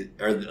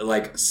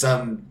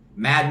some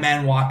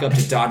madmen walk up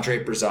to Don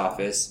Draper's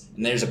office,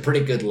 and there's a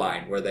pretty good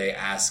line where they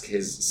ask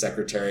his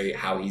secretary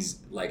how he's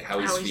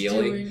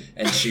feeling, doing.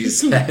 And she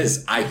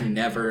says, "I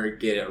never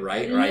get it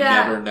right, or I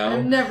never know.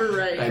 I'm never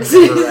right."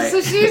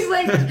 So she's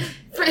like,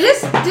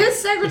 his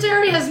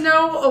secretary has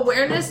no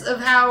awareness of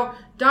how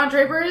Don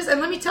Draper is, and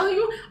let me tell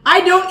you,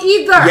 I don't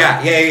either.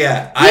 Yeah.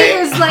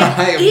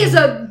 He is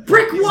a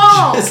brick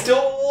wall. Just a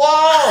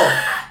wall.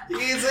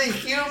 He's a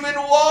human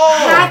wall.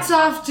 Hats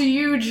off to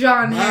you,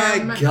 John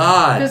Hamm. My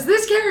God. Because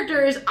this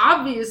character is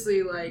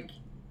obviously,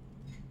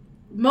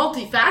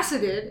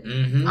 multifaceted.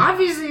 Mm-hmm.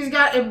 Obviously, he's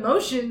got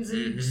emotions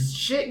and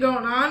shit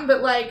going on,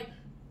 but,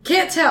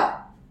 can't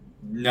tell.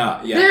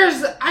 No,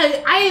 yeah.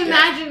 I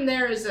imagine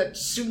there is a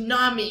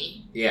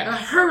tsunami. Yeah. A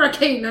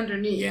hurricane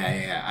underneath.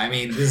 Yeah. I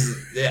mean,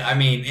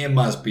 it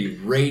must be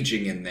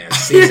raging in there.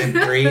 Season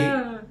 3,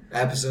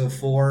 episode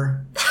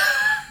 4.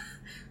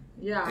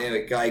 Yeah.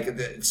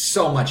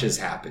 So much has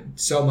happened.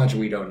 So much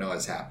we don't know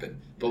has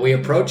happened. But we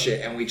approach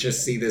it and we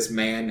just see this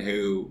man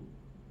who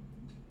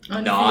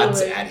nods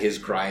at his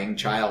crying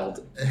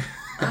child.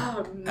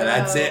 Oh, no. And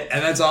that's it.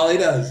 And that's all he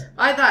does.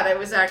 I thought it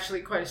was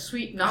actually quite a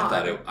sweet nod.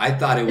 I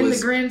thought it was... In the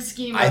grand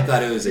scheme of I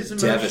thought it was a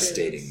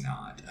devastating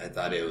nod. I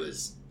thought it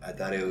was...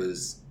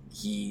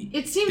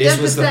 It seemed this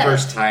empathetic. Was the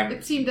first time.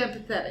 It seemed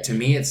empathetic. To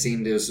me, it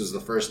seemed this was the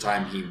first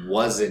time he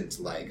wasn't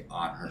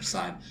on her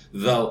side.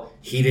 Though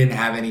he didn't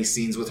have any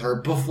scenes with her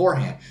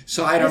beforehand.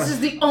 So I don't. This is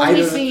the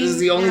only scene. This is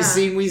the only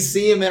scene we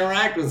see him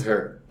interact with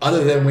her,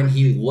 other than when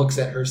he looks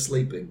at her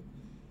sleeping.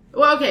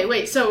 Well, okay,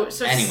 wait. So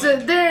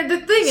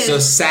the thing is, so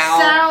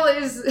Sal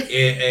is a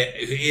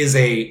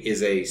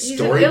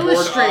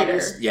storyboard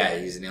artist. Yeah,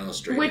 he's an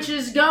illustrator, which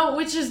is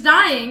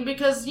dying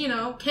because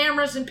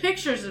cameras and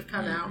pictures have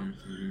come out.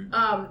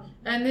 Mm-hmm.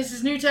 And this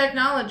is new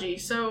technology,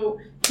 so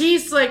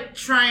he's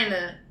trying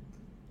to,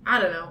 I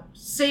don't know,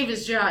 save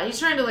his job. He's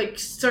trying to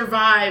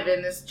survive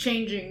in this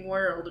changing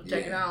world of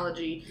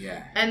technology.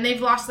 Yeah. And they've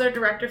lost their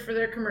director for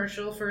their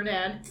commercial for an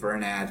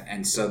ad.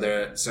 And so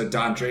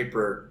Don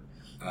Draper,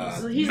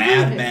 he's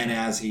madman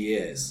as he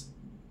is,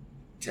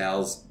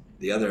 tells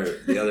the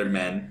other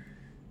men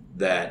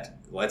that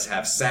let's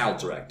have Sal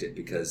direct it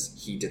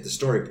because he did the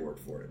storyboard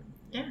for it.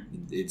 Yeah.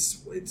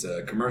 It's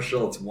a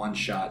commercial. It's one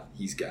shot.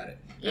 He's got it.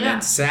 Yeah. And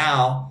then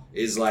Sal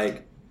is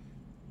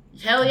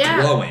hell yeah,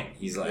 glowing.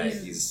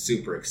 He's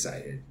super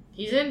excited.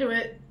 He's into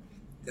it.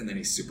 And then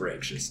he's super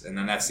anxious. And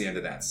then that's the end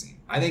of that scene.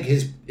 I think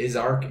his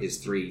arc is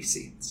 3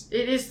 scenes.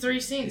 It is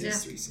 3 scenes. It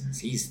is 3 scenes.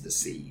 He's the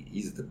C.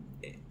 He's the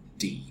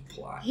D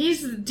plot.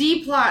 He's the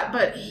D plot,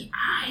 but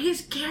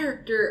his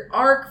character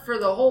arc for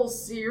the whole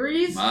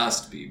series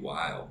must be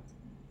wild.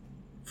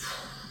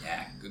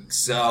 Yeah.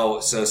 So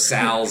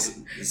Sal's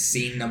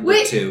scene number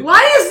 2.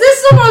 Why is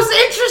this the most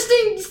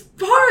interesting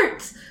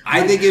part?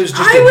 I think it was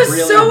just I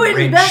was so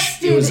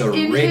invested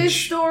in his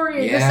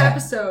story in this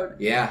episode.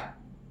 Yeah.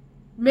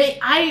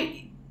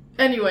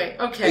 Anyway,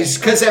 okay.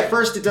 Because at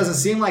first it doesn't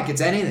seem like it's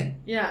anything.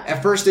 Yeah.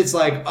 At first it's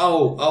like,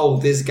 oh,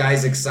 this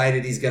guy's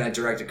excited. He's going to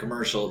direct a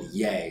commercial.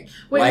 Yay.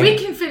 Wait, we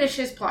can finish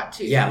his plot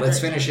too. Yeah, let's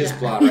finish his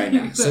plot right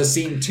now. So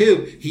scene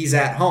 2, he's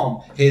at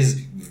home. His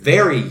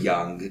very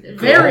young,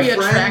 very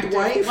attractive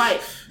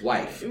wife.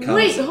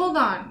 Wait, hold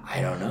on. I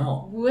don't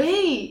know.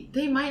 Wait,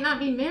 they might not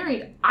be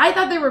married. I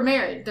thought they were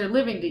married. They're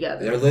living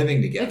together. They're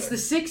living together. It's the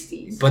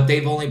 60s. But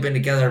they've only been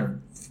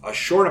together a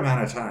short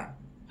amount of time.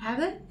 Have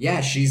they? Yeah,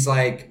 she's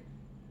like...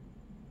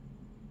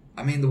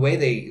 I mean, the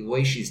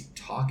way she's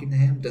talking to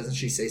him, doesn't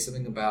she say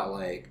something about,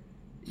 like,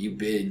 you've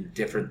been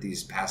different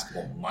these past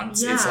couple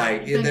months? Yeah, it's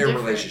like, their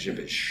relationship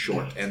is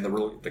short. And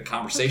the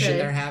conversation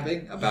they're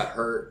having about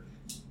her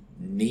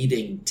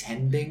needing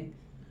tending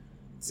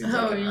seems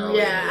like an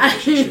early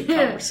relationship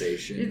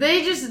conversation.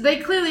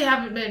 They clearly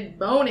haven't been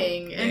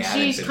boning. And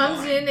she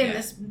comes in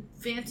this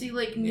fancy,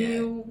 like,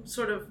 new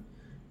sort of,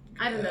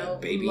 I don't know,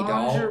 baby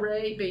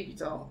lingerie,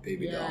 doll.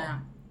 Baby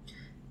doll.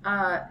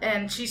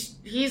 And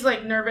he's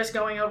like nervous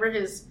going over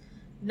his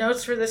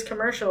notes for this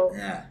commercial.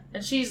 Yeah.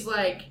 And she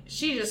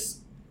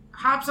just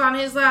hops on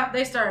his lap.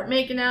 They start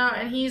making out,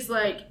 and he's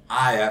like,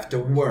 I have to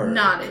work.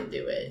 Not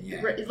into it. Yeah.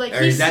 Like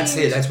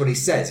that's what he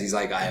says. He's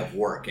like, I have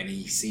work, and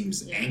he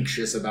seems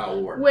anxious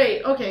about work.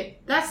 Wait, okay.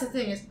 That's the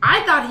thing is,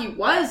 I thought he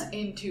was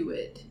into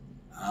it.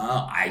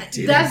 Oh, I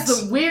didn't.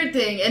 That's the weird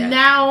thing. And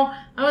now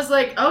I was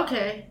like,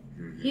 okay.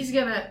 He's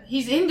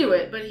into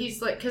it, but he's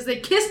like, because they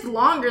kissed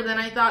longer than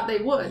I thought they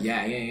would.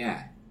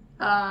 Yeah.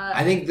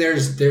 I think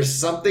there's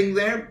something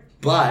there,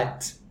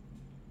 but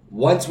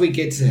once we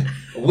get to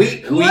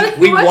we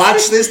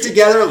watched this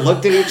together,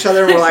 looked at each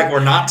other, and we're like,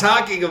 we're not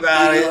talking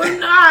about it. We're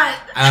not.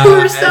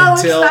 We're so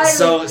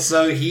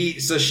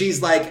excited. So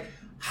she's like,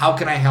 how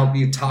can I help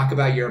you talk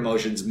about your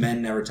emotions?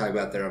 Men never talk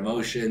about their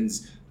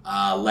emotions.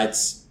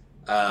 Let's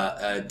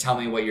tell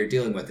me what you're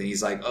dealing with. And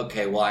he's like,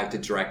 okay, well, I have to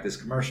direct this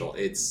commercial.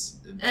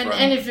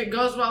 And if it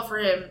goes well for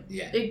him,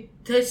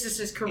 this is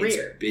his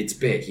career. It's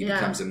big. He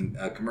becomes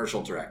a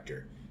commercial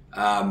director.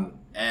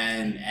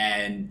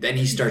 And then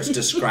he starts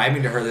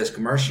describing to her this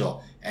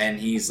commercial, and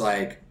he's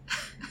like,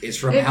 it's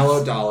from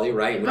Hello Dolly,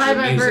 right? Which Bye is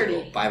a Bye musical.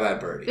 Birdie. Bye Bye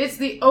Birdie. It's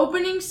the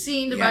opening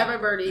scene to Bye Bye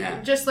Birdie,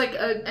 just like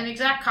an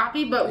exact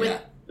copy, but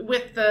with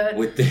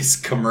this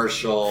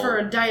commercial for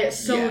a diet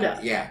soda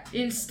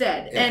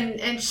instead.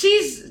 And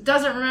she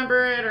doesn't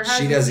remember it or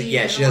she doesn't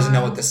she doesn't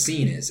know what the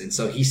scene is, and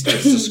so he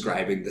starts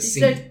describing the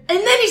scene, and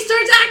then he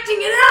starts acting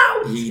it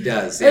out. He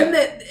does, and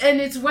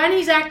it's when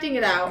he's acting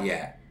it out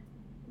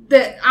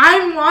that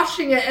I'm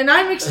watching it and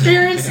I'm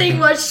experiencing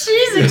what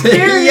she's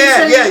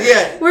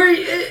experiencing. Where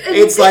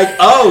it's like,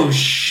 oh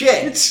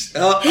shit,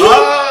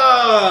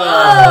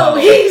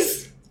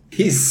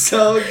 He's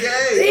so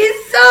gay.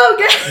 He's so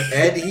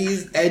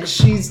gay. And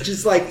she's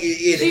just like,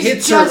 it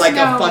hits her like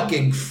a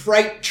fucking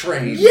freight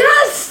train.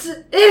 Yes!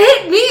 It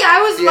hit me.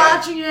 I was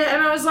watching it,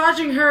 and I was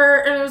watching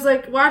her, and I was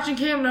like watching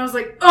him, and I was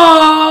like,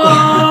 oh!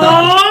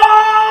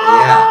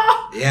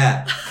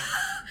 Yeah.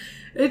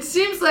 It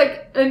seems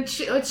like, and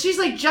she's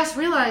like just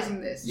realizing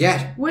this.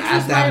 Yeah. Which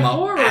was my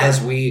horror.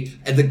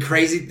 And the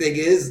crazy thing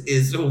is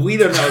we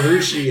don't know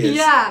who she is.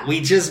 Yeah. We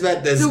just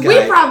met this guy. So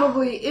we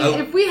probably,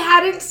 if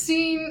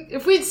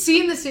we'd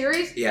seen the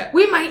series,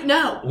 we might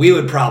know. We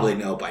would probably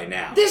know by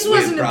now. This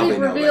wasn't a big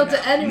reveal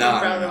to anyone,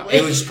 probably. No.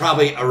 It was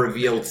probably a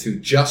reveal to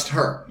just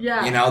her.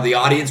 Yeah. You know, the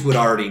audience would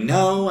already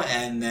know,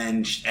 and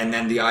then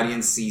the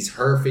audience sees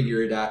her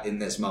figure it out in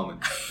this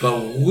moment.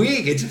 But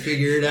we get to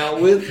figure it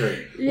out with her,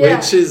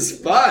 which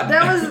is fun.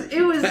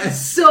 It was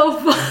so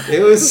fun.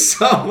 It was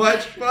so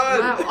much fun.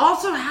 Wow.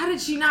 Also, how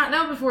did she not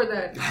know before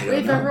then?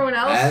 With everyone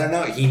else? I don't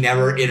know. He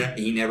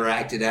never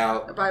acted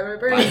out. Bye Bye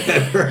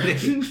Birdie.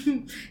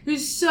 He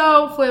was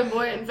so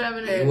flamboyant and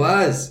feminine. He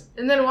was.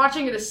 And then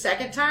watching it a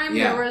second time,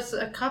 there was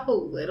a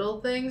couple little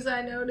things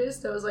I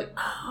noticed. I was like,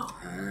 oh.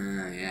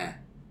 Yeah.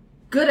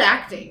 Good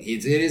acting.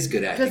 It is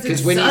good acting.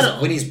 Because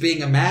when he's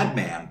being a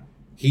madman,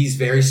 he's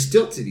very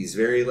stilted. He's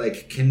very,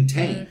 like,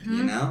 contained,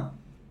 you know?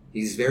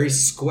 He's very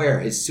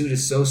square. His suit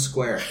is so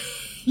square.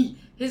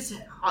 His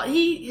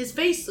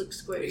face looks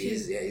square.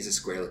 He's a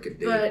square looking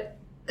dude. But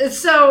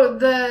so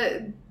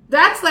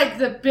that's like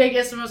the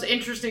biggest, most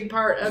interesting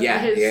part of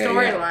his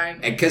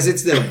storyline. And because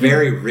it's the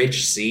very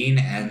rich scene,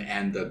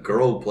 and the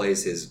girl who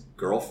plays his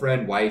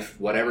girlfriend, wife,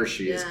 whatever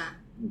she is,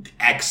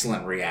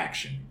 excellent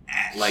reaction.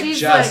 Like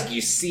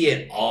you see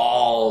it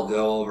all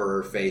go over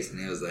her face, and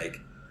it was like,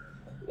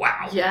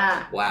 wow.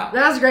 Yeah. Wow.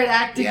 That was great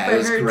acting by her. Yeah, it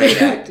was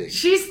great acting.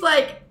 She's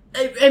like.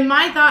 And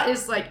my thought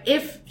is like, I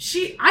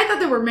thought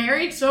they were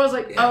married, so I was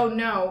like, oh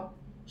no,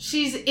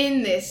 she's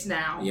in this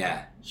now.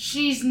 Yeah.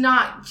 She's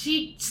not,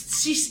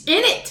 she's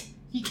in it.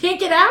 You can't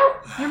get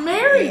out. You're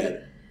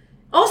married.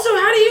 Also,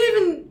 how do you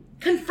even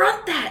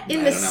confront that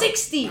in the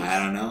 60s? I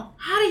don't know.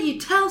 How do you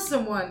tell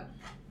someone?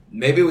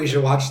 Maybe we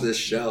should watch this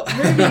show.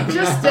 Maybe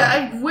just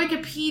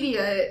Wikipedia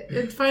it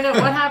and find out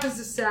what happens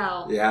to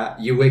Sal. Yeah,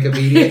 you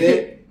Wikipedia'd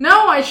it?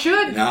 No, I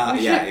should. No,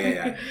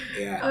 yeah.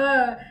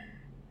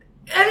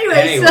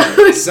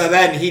 Anyway, so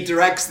then he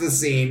directs the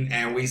scene,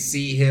 and we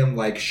see him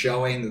like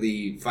showing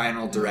the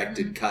final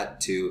directed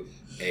cut to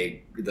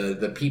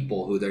the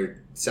people who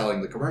they're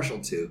selling the commercial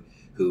to,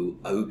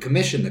 who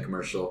commissioned the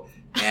commercial,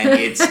 and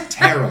it's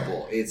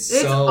terrible. It's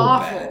so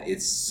awful. Bad.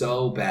 It's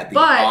so bad. The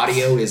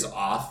audio is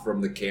off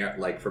from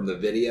the from the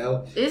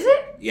video. Is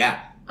it? Yeah.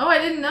 Oh, I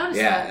didn't notice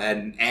that.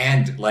 Yeah,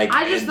 and like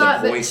I just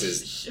thought the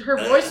voices. Her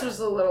voice was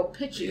a little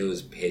pitchy. It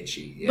was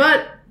pitchy, yeah.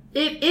 But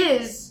it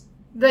is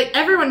like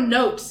everyone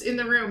notes in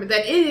the room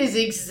that it is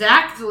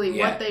exactly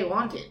what they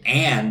wanted,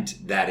 and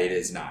that it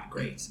is not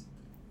great.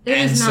 It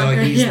is not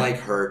great. He's like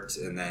hurt,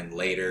 and then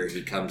later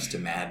he comes to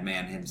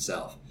Madman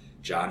himself,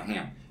 Jon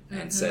Hamm,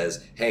 and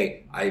says,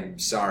 "Hey, I'm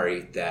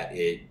sorry that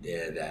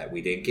that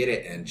we didn't get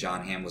it." And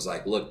Jon Hamm was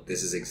like, "Look,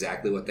 this is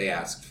exactly what they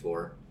asked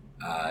for.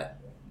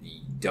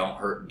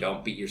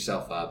 Don't beat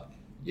yourself up.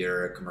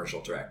 You're a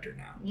commercial director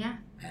now." Yeah.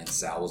 And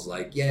Sal was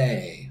like,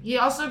 "Yay." He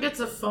also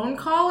gets a phone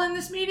call in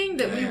this meeting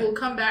that we will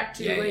come back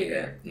to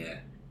later. Yeah.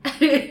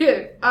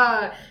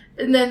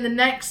 And then the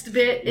next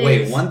bit is...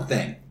 Wait, one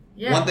thing.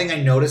 Yeah. One thing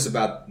I notice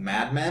about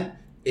Mad Men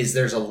is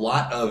there's a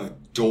lot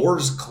of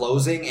doors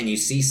closing, and you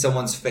see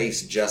someone's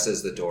face just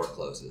as the door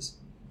closes.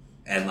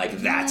 And, like,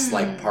 that's,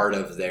 like, part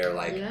of their,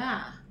 like,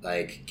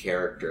 like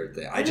character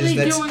thing. What are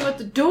they doing with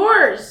the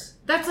doors?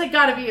 That's, like,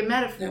 gotta be a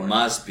metaphor. It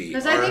must be.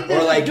 Because I think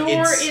there's a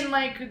door in,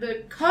 like,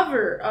 the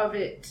cover of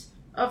it,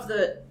 of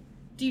the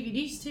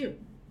DVDs, too.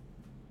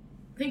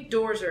 I think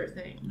doors are a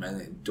thing. I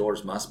think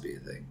doors must be a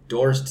thing.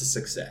 Doors to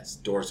success.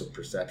 Doors of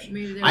perception.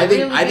 Maybe I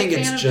think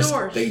it's just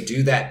doors. They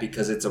do that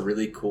because it's a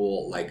really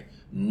cool, like,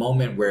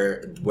 moment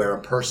where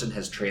a person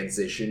has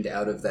transitioned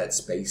out of that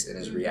space and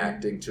is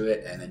reacting to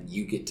it, and then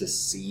you get to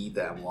see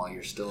them while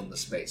you're still in the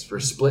space. For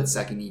a split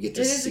second, you get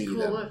to see them. It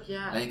is a cool look,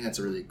 yeah. I think that's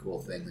a really cool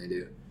thing they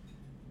do.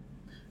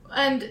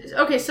 And,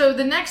 okay, so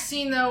the next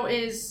scene, though,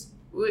 is,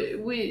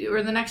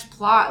 or the next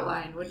plot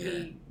line would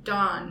be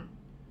Don.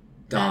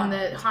 And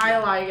the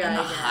highlight guy. And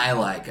the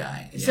highlight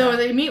guy. Yeah. So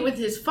they meet with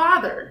his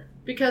father,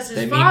 because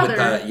his father...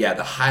 They meet with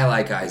the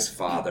highlight guy's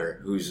father,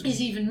 who's...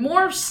 He's even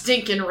more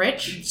stinking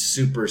rich.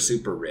 Super,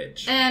 super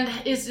rich. And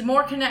is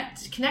more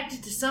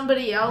connected to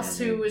somebody else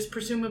who is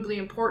presumably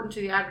important to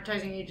the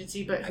advertising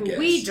agency, but who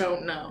we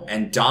don't know.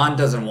 And Don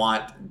doesn't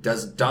want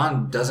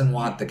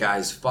the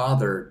guy's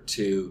father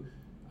to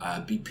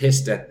be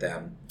pissed at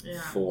them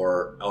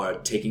for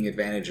taking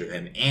advantage of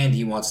him, and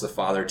he wants the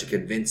father to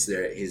convince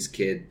his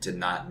kid to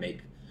not make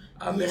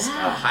a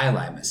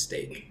highlight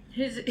mistake.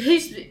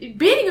 He's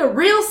being a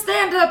real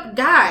stand-up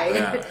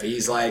guy.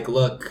 He's like,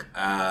 look,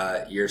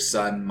 your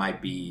son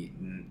might be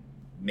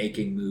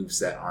making moves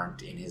that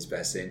aren't in his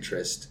best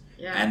interest.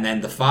 Yeah. And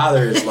then the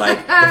father is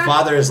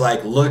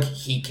like, look,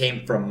 he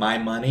came from my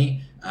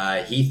money.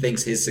 He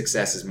thinks his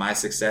success is my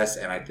success,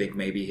 and I think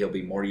maybe he'll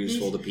be more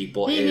useful to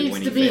people when he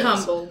fails. Be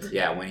humbled.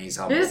 Yeah, when he's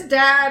humbled. His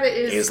dad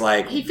is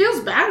like... He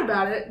feels bad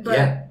about it,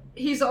 but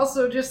he's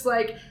also just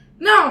like,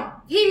 no,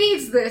 he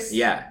needs this.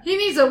 Yeah. He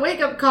needs a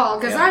wake-up call,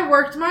 because I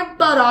worked my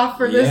butt off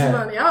for this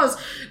money.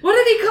 What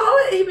did he call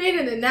it? He made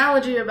an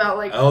analogy about,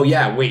 like... Oh,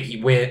 yeah,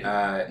 wait,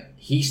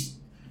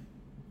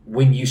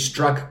 when you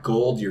struck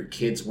gold, your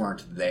kids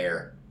weren't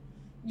there.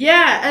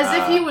 Yeah, as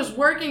if he was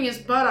working his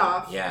butt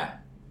off. Yeah.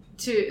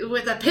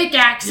 With a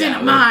pickaxe in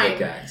a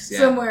mine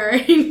somewhere,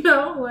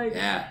 like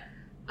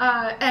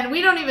and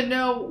we don't even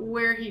know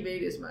where he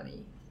made his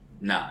money.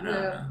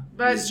 No.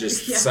 But it's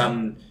just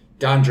some.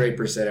 Don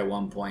Draper said at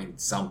one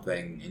point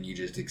something, and you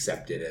just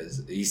accept it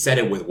as he said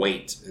it with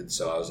weight, and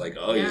so I was like,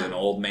 oh, he's an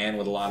old man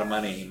with a lot of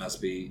money. He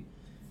must be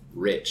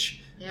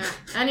rich. Yeah,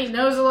 and he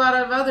knows a lot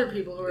of other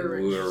people who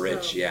are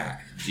rich. Yeah.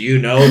 Do you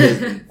know?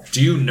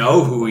 Do you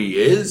know who he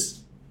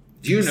is?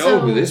 Do you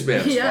know who this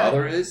man's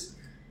father is?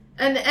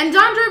 And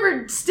Don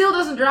Draper still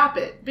doesn't drop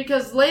it,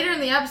 because later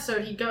in the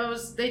episode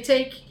they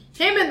take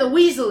him and the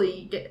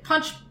Weasley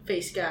punch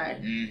face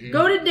guy,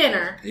 go to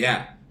dinner.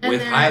 Yeah,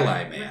 with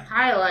Highlight Man. With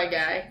Highlight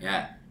guy.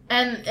 Yeah.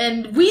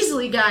 And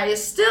Weasley guy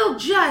is still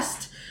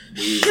just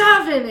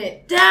shoving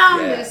it down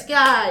this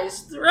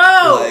guy's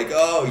throat. Like,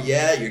 oh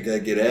yeah, you're going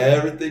to get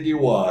everything you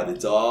want.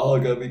 It's all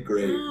going to be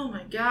great. Oh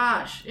my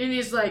gosh. And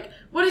he's like,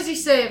 what does he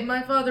say? If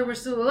my father were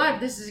still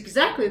alive, this is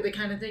exactly the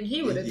kind of thing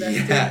he would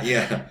invest in.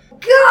 Yeah.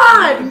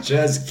 God!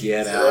 Just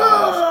get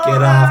off.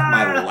 Get off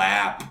my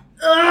lap.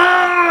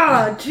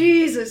 Ah,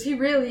 Jesus, he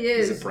really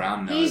is. He's a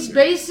brown noser. He's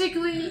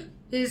basically,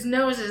 his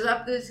nose is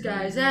up this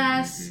guy's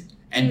ass.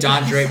 And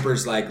Don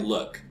Draper's like,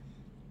 look.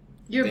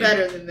 You're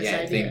better than this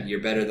idea. Think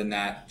you're better than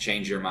that.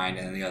 Change your mind.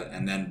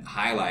 And then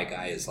Highlight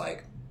guy is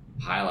like,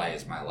 Highlight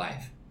is my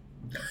life.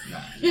 No,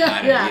 he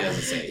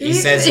doesn't say it. He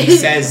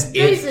says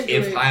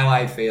if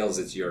Highlight fails,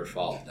 it's your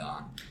fault,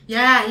 Don.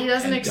 Yeah, he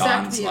doesn't accept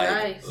Don's the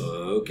advice.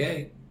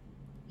 Okay.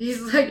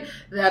 He's like,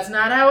 that's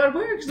not how it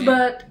works,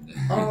 but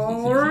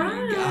all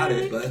right. You got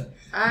it, but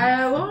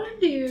I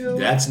warned you.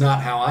 That's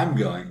not how I'm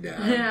going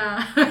down.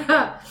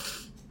 Yeah.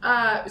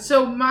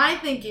 So my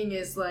thinking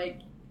is like,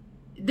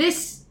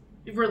 this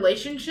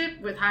relationship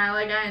with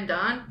Highlight Guy and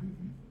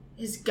Don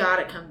has got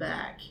to come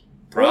back.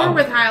 Probably. Or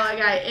with Highlight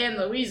Guy and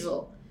the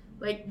Weasel.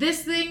 Like,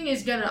 this thing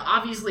is gonna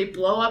obviously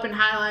blow up in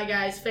Highlight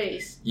Guy's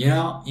face.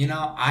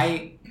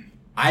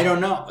 I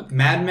don't know.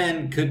 Mad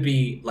Men could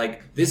be,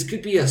 like, this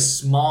could be a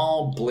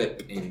small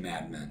blip in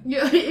Mad Men.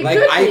 Yeah,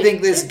 I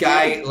think this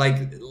guy,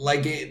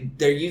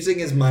 they're using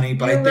his money,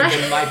 but I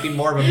think it might be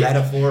more of a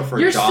metaphor for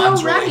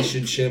Don's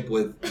relationship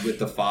with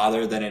the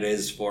father than it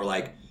is for,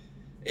 like,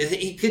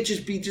 he could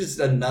just be just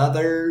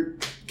another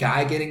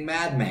guy getting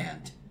Mad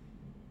Man'd.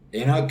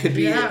 It could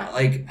be,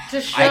 like...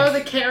 To show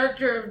the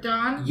character of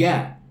Don?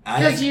 Yeah.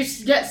 Because you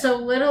get so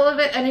little of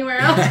it anywhere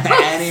else?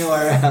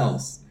 Anywhere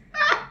else.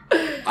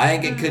 I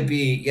think it could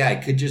be,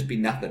 it could just be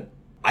nothing.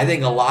 I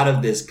think a lot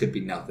of this could be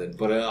nothing,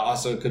 but it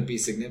also could be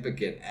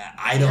significant.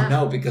 I don't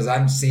know, because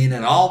I'm seeing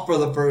it all for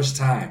the first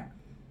time.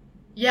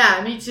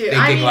 Yeah, me too.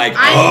 Thinking you're right.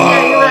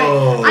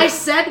 I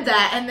said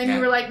that, and then you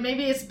were like,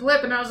 maybe it's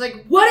blip, and I was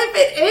like, what if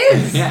it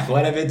is?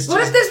 What if it's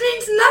What if this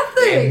means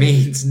nothing? It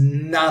means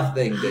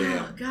nothing to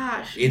him. Oh,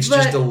 gosh. It's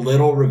just a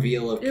little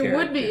reveal of character. It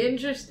would be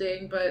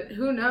interesting, but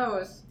who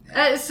knows?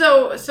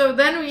 So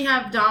then we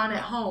have Don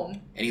at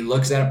home. And he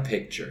looks at a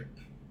picture.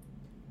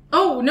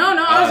 Oh, no,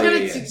 I was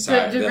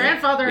going to the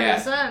grandfather and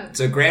the son.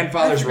 So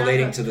grandfather's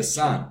relating to the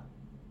son.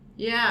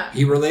 Yeah.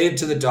 He related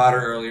to the daughter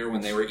earlier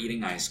when they were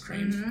eating ice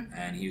cream,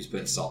 and he was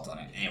putting salt on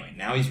it. Anyway,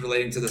 now he's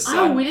relating to the son.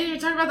 Oh, we didn't even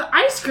talk about the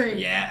ice cream.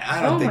 Yeah,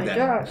 I don't think that...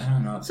 Gosh. I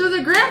don't know. So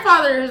the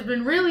grandfather has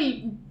been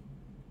really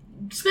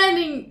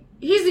spending...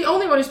 He's the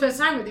only one who spends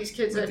time with these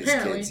kids,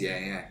 apparently. These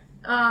kids,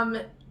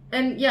 yeah.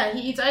 And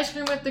he eats ice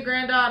cream with the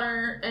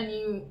granddaughter, and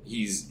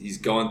He's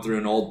going through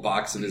an old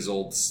box of his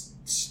old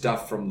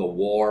stuff from the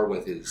war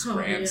with his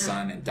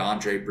grandson, and Don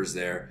Draper's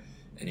there,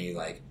 and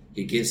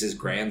he gives his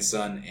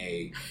grandson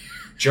a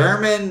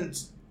German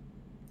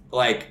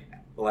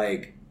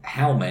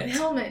helmet.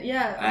 Helmet,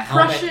 yeah. A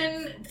helmet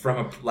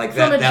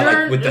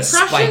with the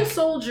spike.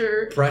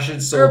 Soldier.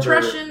 Prussian soldier. Or a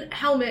Prussian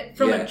helmet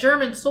from a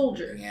German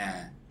soldier.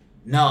 Yeah.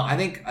 No, I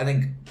think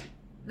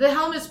the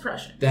helmet's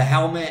Prussian. The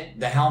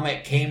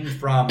helmet came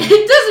from...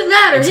 It doesn't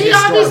matter. He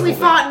obviously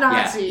fought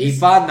Nazis. Yeah, he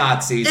fought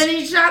Nazis. And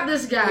he shot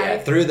this guy. Yeah,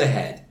 through the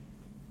head.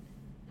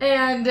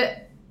 And,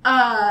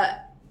 and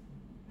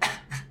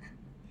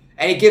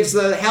he gives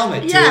the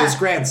helmet to his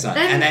grandson.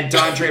 And then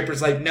Don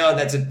Draper's like, no,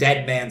 that's a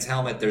dead man's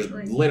helmet. There's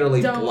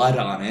literally blood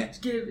on it.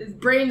 His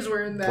brains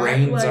were in that.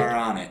 Brains are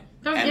on it.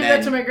 Don't give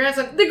that to my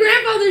grandson. The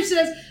grandfather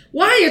says,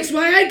 it's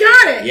why I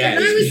got it. Yeah.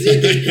 And I was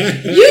thinking,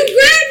 you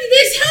grabbed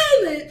this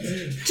helmet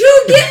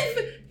to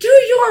give to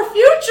your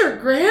future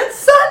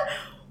grandson?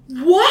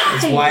 Why?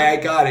 That's why I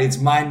got it. It's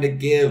mine to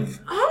give.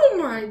 Oh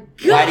my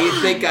God. Why do you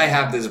think I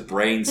have this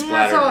brain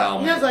splattered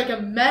helmet? He has like a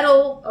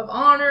Medal of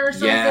Honor or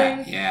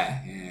something. Yeah.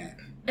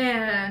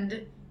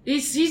 And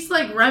he's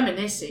like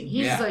reminiscing.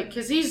 He's like,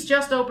 because he's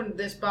just opened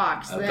this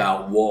box.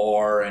 About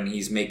war, and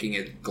he's making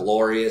it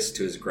glorious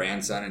to his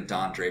grandson, and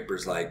Don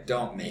Draper's like,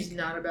 he's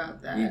not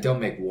about that. You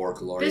don't make war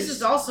glorious. This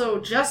is also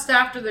just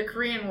after the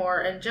Korean War,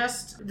 and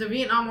the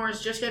Vietnam War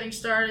is just getting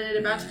started,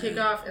 about to kick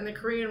off, and the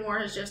Korean War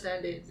has just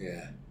ended.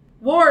 Yeah.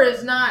 War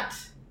is not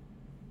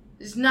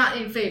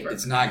in favor.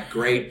 It's not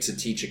great to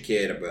teach a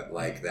kid about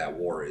that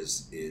war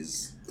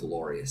is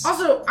glorious.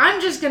 Also,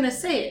 I'm just gonna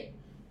say it.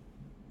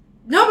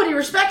 Nobody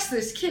respects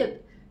this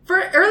kid.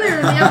 Earlier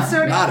in the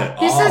episode,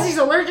 he says he's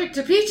allergic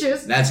to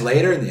peaches. That's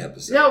later in the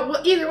episode. No,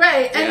 well, either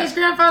way, and his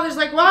grandfather's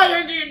like,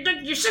 "Well,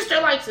 your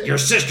sister likes it. Your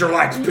sister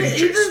likes peaches."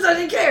 He just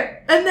doesn't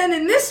care. And then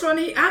in this one,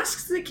 he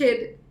asks the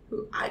kid,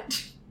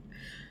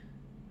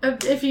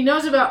 if he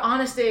knows about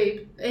Honest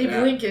Abe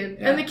Lincoln,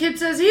 and the kid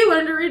says he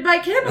learned to read by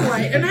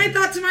candlelight. And I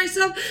thought to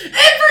myself,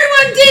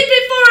 everyone did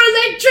before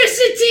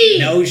electricity!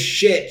 No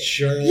shit,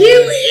 Shirley.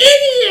 You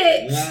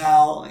idiot!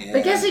 Well, yeah.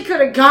 I guess he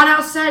could have gone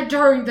outside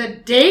during the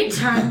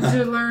daytime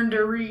to learn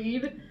to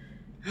read.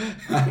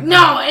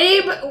 No,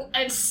 Abe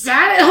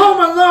sat at home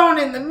alone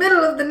in the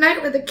middle of the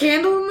night with a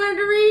candle and learned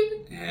to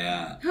read?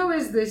 Yeah. Who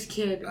is this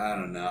kid? I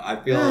don't know.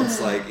 I feel it's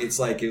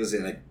like it was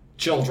in a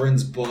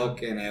children's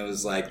book, and it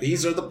was like,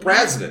 these are the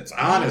presidents.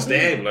 Honest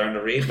Abe learned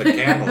to read the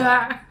candle.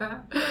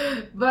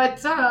 But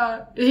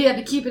he had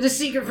to keep it a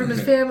secret from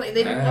his family.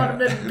 They didn't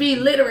want him to be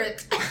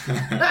literate.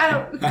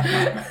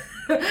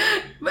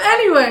 But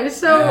anyway,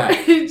 so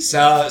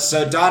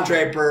Don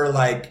Draper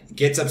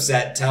gets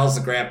upset, tells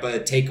the grandpa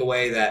to take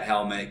away that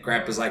helmet.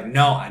 Grandpa's like,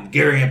 no, I'm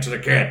giving it to the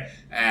kid.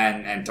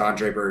 And Don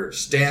Draper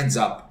stands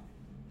up,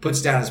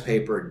 puts down his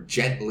paper, and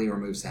gently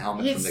removes the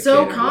helmet from the kid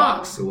and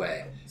walks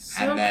away.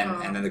 And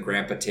then the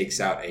grandpa takes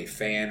out a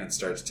fan and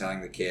starts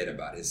telling the kid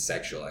about his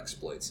sexual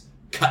exploits.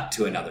 Cut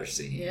to another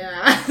scene.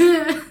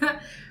 Yeah.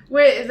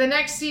 Wait, the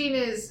next scene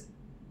is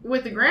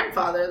with the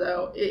grandfather,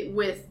 though.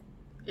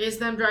 Is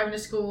them driving to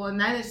school, and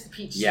then it's the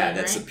peach scene, Yeah,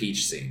 that's right? the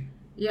peach scene.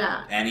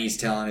 Yeah. And he's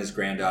telling his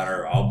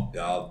granddaughter,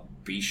 I'll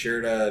be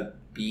sure to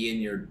be in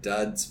your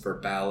duds for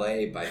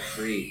ballet by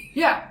 3.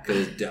 Yeah.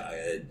 Because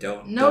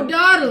dawdling. No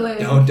dawdling.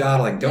 Don't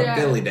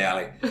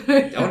dilly-dally.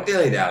 Don't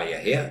dilly-dally, you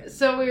hear?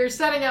 So we were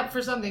setting up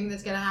for something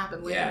that's going to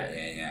happen later.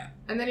 Yeah.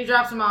 And then he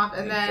drops him off,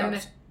 and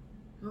then...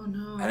 Oh,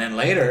 no. And then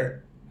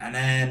later, And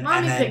then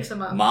Mommy picks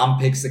them up. Mom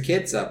picks the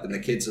kids up, and the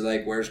kids are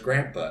like, "Where's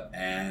Grandpa?"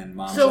 And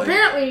Mom's so like,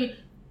 apparently,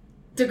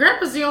 the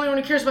grandpa's the only one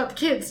who cares about the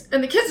kids,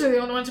 and the kids are the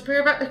only ones who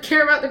care about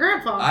the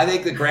grandpa. I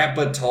think the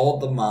grandpa told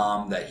the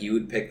mom that he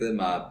would pick them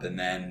up, and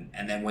then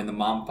when the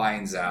mom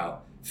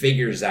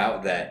figures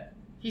out that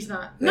he's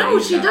not. No,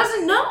 she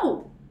doesn't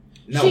know.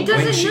 No,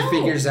 when she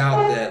figures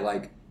out that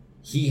like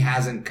he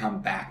hasn't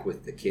come back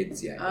with the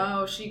kids yet.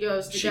 Oh, she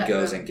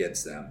goes and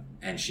gets them,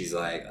 and she's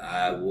like,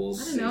 "We'll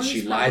see."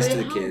 She lies to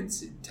the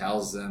kids,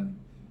 tells them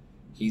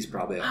he's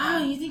probably at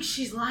home. Oh, you think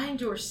she's lying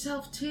to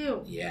herself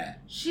too? Yeah,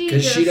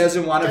 because she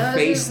doesn't want to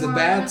face the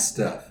bad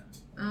stuff.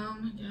 Oh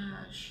my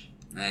gosh.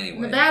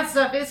 Anyway, the bad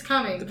stuff is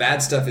coming. The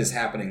bad stuff is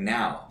happening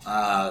now.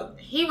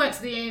 He went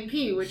to the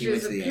A&P, which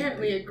is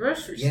apparently a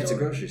grocery store. Yeah, it's a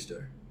grocery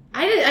store.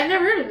 I've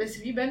never heard of this.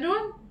 Have you been to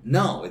one?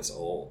 No, it's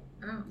old.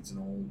 Oh. It's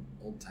an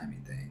old-timey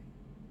thing.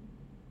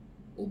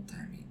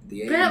 Old-timey.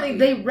 Apparently,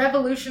 they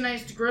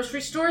revolutionized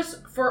grocery stores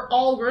for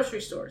all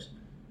grocery stores.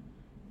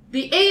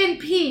 The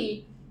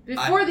A&P,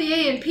 before the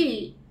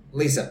A&P...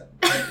 Lisa,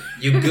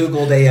 you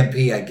Googled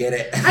A&P, I get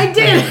it. I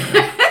did.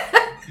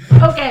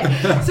 Okay,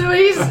 so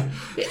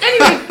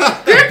anyway,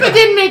 Grandpa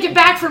didn't make it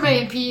back from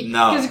A&P.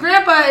 No. Because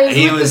Grandpa is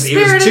he was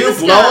too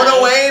blown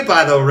away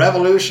by the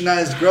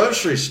revolutionized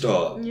grocery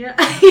store. Yeah,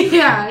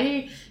 yeah,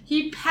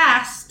 he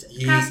passed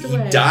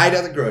away. He died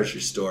at the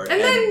grocery store. And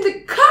then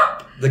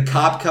the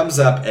cop comes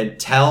up and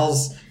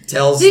tells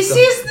he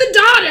sees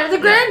the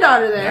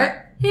granddaughter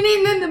there. Yeah.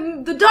 And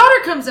then the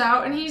daughter comes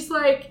out and he's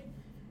like,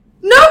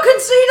 he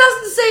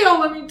doesn't say, "Oh,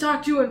 let me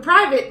talk to you in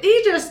private."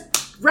 He just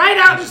right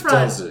out in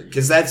front.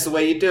 Because that's the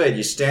way you do it.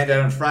 You stand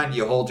out in front,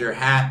 you hold your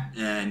hat,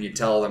 and you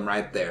tell them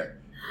right there.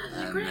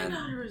 The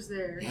granddaughter was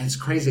there. Yeah, it's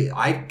crazy.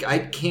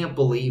 I can't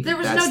believe there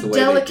was that's no the way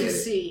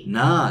delicacy. They did it.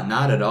 Nah,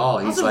 not at all.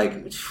 He's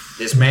like,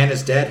 this man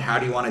is dead. How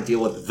do you want to deal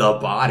with the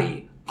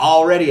body?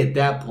 Already at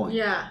that point.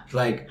 Yeah.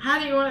 Like, how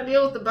do you want to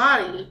deal with the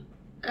body?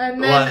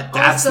 And then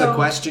that's the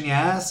question you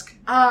ask?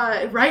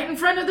 Right in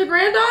front of the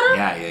granddaughter?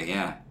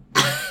 Yeah.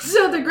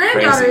 So the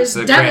granddaughter is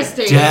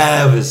devastated.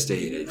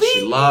 Devastated.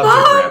 She loves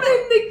her grandpa. Mom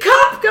and the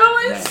cop go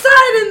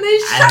inside and they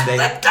shut the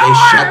door. They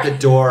shut the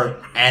door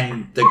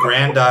and the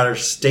granddaughter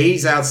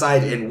stays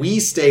outside and we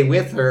stay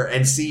with her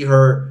and see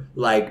her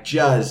like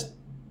just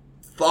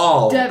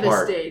fall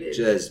devastated. Apart.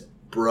 Just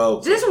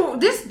broke.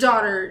 This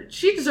daughter,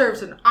 she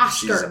deserves an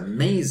Oscar. She's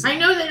amazing. I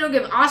know they don't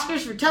give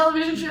Oscars for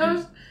television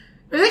shows.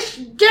 But they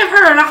should give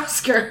her an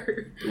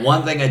Oscar.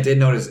 One thing I did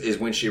notice is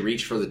when she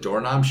reached for the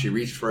doorknob, she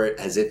reached for it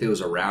as if it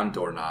was a round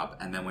doorknob.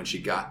 And then when she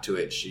got to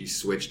it, she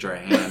switched her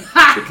hand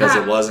because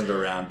it wasn't a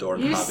round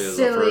doorknob. It was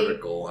a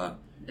vertical one.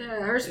 Yeah,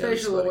 her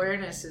spatial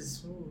awareness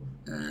is...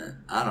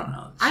 I don't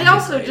know. I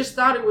also just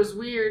thought it was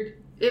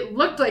weird. It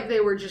looked like they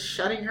were just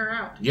shutting her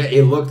out. Yeah,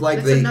 it looked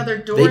like another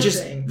door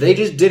thing. They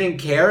just didn't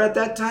care at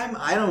that time.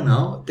 I don't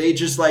know. They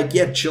just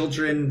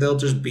children, they'll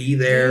just be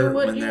there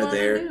when they're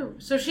there. Do.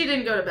 So she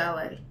didn't go to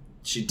ballet.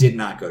 She did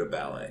not go to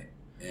ballet.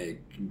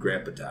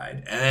 Grandpa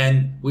died. And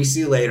then we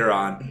see later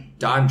on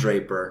Don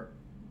Draper.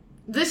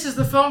 This is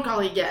the phone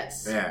call he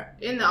gets. Yeah.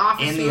 In the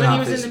office. When he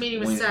was in the meeting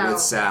with Sal. With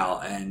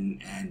Sal.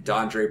 And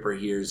Don Draper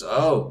hears, he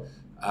doesn't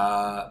say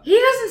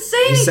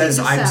anything. He says,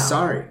 to "I'm Sal.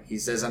 sorry." He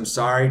says, "I'm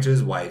sorry" to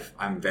his wife.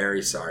 "I'm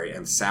very sorry."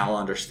 And Sal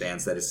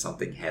understands that it's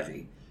something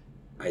heavy,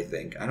 I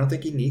think. I don't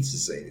think he needs to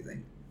say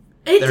anything.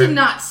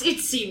 It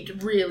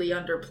seemed really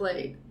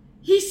underplayed.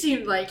 He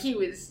seemed like he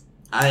was...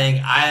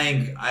 I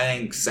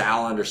think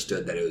Sal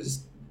understood that it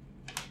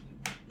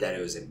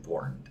was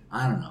important.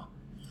 I don't know.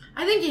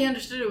 I think he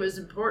understood it was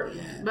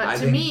important, but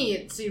to me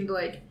it seemed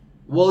like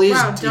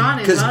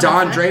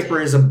Don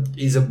Draper is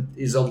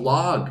a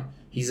log.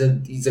 He's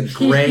a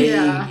gray.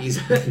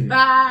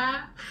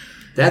 Yeah.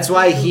 That's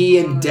why he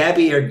and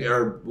Debbie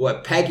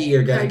Peggy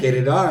are gonna get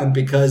it on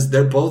because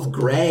they're both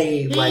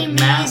gray,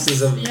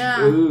 masses of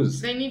ooze.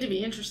 They need to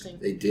be interesting.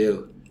 They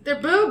do. They're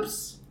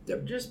boobs. They're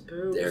just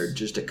boobs. They're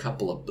just a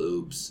couple of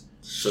boobs.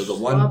 So the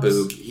one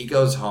boob, he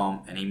goes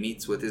home and he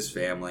meets with his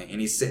family and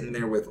he's sitting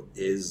there with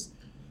his...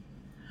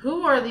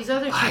 Who are these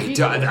other two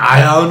people?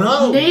 I don't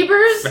know.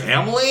 Neighbors?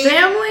 Family?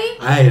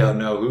 I don't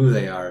know who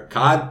they are.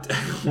 God,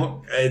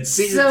 it's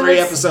season 3,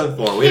 episode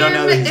 4. We don't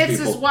know these people. It's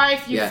his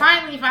wife. You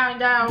finally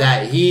find out.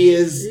 That he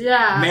is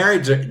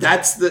married to...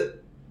 That's the...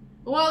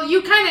 Well,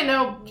 you kind of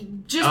know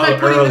just by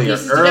putting the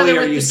pieces together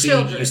with the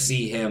children. You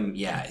see him,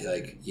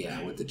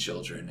 with the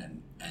children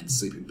and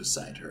sleeping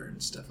beside her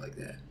and stuff like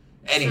that.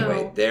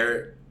 Anyway,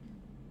 they're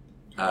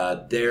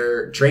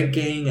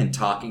drinking and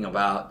talking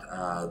about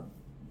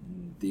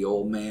the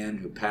old man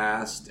who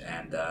passed,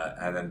 and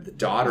then the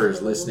daughter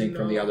is listening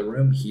from the other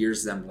room,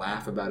 hears them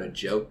laugh about a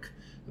joke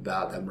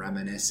about them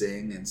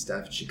reminiscing and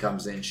stuff. She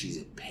comes in,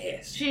 she's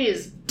pissed. She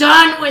is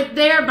done with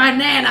their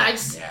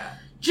bananas. Yeah.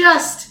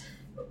 Just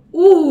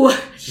Ooh,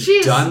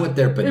 she's done with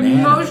their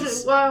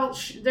bananas.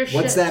 Their shit.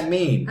 What's that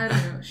mean? I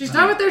don't know. She's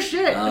done with their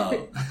shit.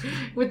 Oh.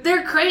 With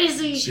their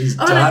crazy, she's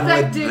done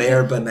with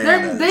their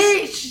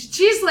bananas.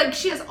 She's like,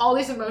 she has all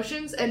these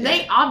emotions, and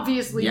they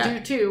obviously do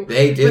too.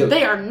 They do. But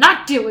they are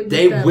not dealing with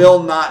them.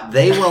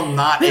 They will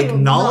not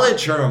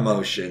acknowledge her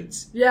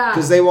emotions. Yeah.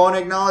 Because they won't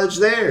acknowledge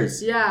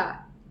theirs. Yeah.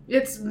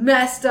 It's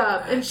messed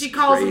up. And she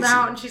calls them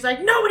out, and she's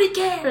like, nobody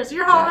cares.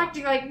 You're all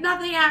acting like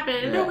nothing happened,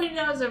 and nobody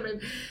knows them.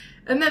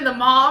 And then the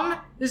mom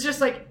is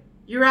just like,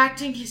 you're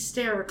acting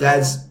hysterical.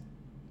 That's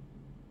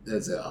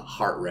a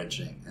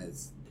heart-wrenching.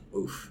 That's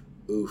oof.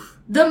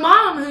 The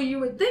mom, who you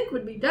would think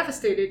would be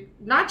devastated,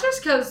 not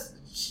just because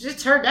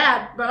it's her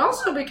dad, but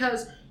also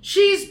because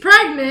she's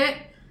pregnant,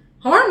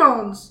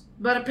 hormones,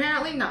 but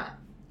apparently not.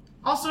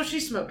 Also,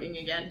 she's smoking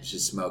again.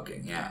 She's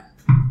smoking, yeah.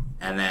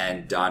 And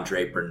then Don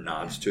Draper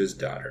nods to his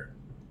daughter.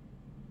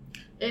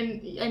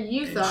 And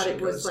you thought it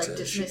was like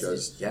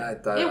dismissive. I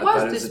thought it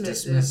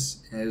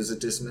was a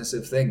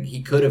dismissive thing.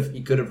 He could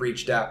have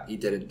reached out. He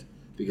didn't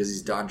because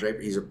he's Don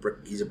Draper. He's a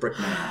brick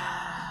man.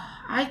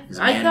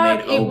 I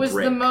thought it was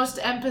the most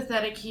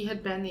empathetic he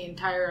had been the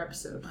entire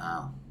episode.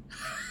 Wow.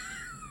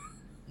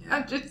 Yeah.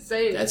 I'm just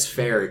saying. That's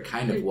fair. It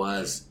kind of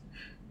was.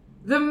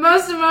 The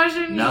most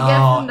emotion you get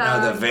from Don.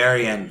 No, the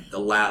very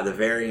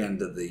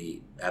end of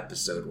the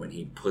episode when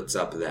he puts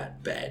up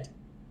that bed.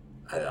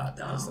 I thought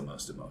that was the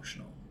most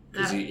emotional.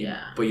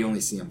 But you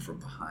only see him from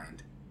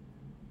behind.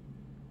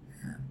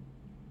 Yeah.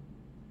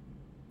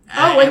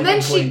 And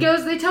then she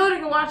goes, they tell her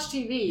to go watch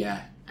TV.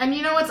 Yeah. And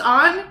you know what's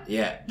on?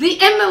 Yeah. The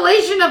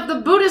immolation of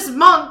the Buddhist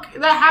monk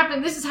that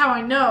happened. This is how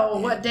I know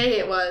what day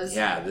it was.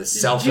 Yeah, the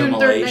self-immolation.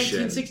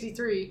 June 3rd,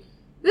 1963.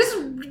 This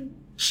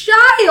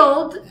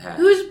child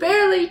who's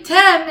barely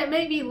 10,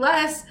 maybe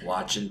less.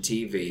 Watching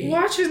TV.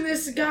 Watching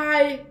this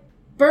guy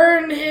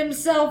burn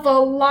himself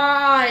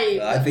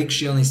alive. I think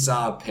she only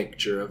saw a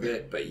picture of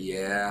it, but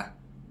yeah.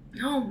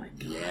 Oh my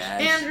gosh. Yeah,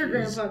 and her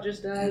grandpa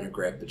just died. And her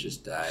grandpa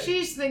just died.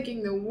 She's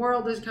thinking the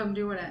world has come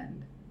to an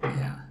end.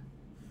 Yeah.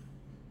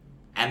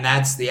 And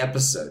that's the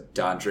episode.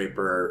 Don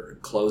Draper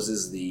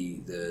closes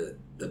the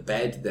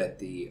bed that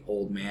the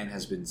old man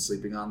has been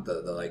sleeping on,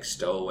 the like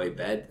stowaway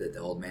bed that the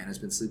old man has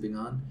been sleeping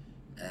on,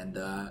 and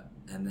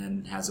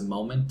then has a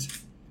moment,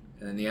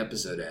 and then the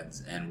episode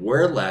ends. And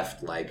we're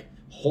left like,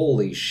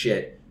 holy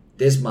shit,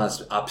 this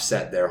must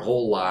upset their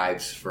whole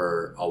lives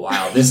for a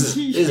while. This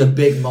is a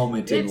big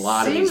moment in a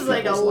lot of these people's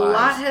lives. It seems like a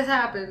lot has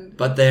happened.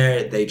 But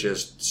they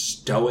just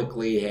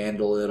stoically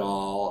handle it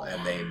all,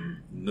 and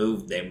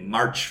they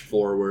march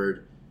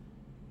forward.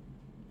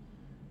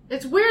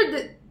 It's weird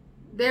that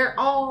they're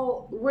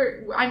all...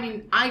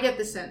 I get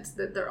the sense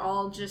that they're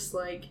all just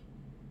like,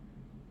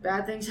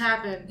 bad things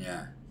happen.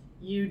 Yeah.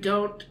 You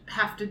don't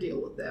have to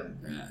deal with them.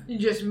 Yeah. You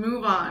just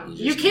move on.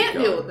 You can't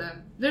deal with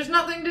them. There's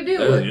nothing to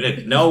deal with.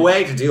 There's no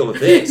way to deal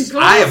with this.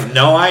 I have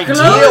no idea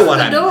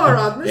what I'm... Close the door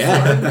on this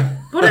one.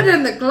 Put it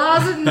in the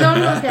closet and don't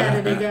look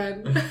at it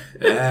again.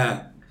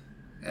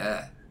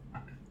 Yeah.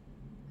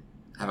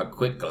 Have a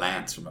quick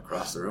glance from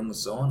across the room with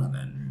someone and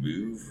then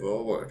move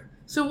forward.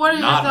 So what are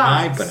your thoughts?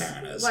 Not my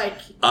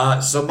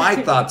bananas. So my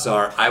thoughts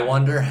are, I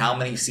wonder how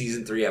many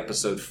season 3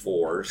 episode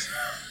 4s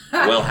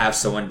will have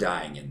someone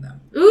dying in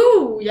them.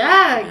 Ooh,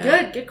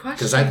 yeah. Good question.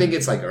 Because I think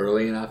it's like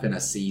early enough in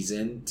a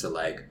season to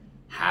like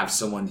have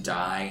someone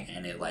die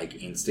and it like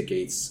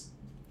instigates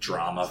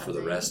drama for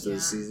the rest of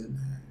the season.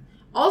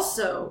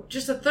 Also,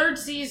 just the 3rd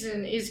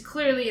season is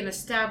clearly an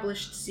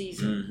established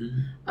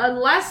season.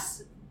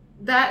 Unless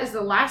that is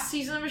the last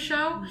season of a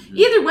show.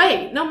 Either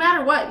way, no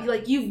matter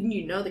what,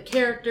 you know the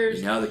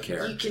characters.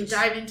 You can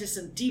dive into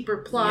some deeper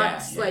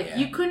plots.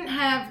 You couldn't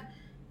have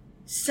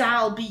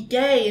Sal be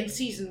gay in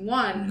season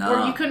 1,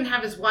 or you couldn't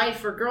have his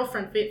wife or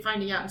girlfriend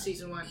finding out in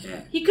season 1.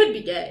 Yeah. He could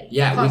be gay.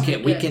 Yeah,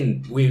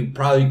 we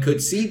probably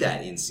could see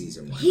that in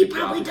season 1. He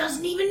probably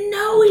doesn't even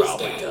know he's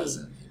gay.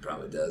 He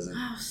probably doesn't.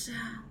 Oh, Sal.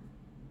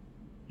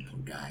 Poor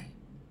guy.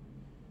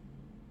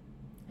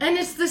 And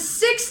it's the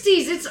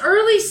 60s. It's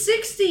early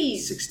 60s.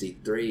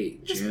 63,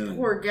 this June.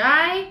 Poor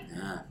guy.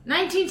 Yeah.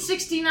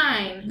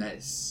 1969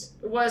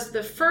 was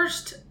the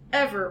first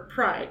ever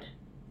Pride.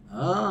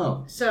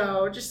 Oh.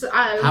 So, just...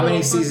 How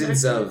many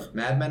seasons of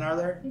Mad Men are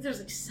there? I think there's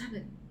like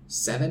 7.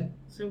 7?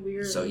 So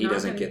weird. So he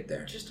doesn't get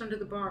there. Just under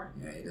the bar.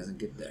 Yeah, he doesn't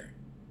get there.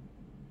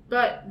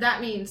 But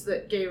that means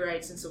that gay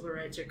rights and civil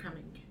rights are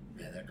coming.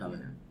 Yeah, they're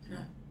coming. Yeah.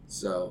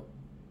 So...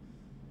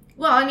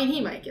 Well, I mean, he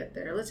might get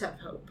there. Let's have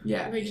hope.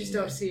 Yeah. We just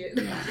don't see it.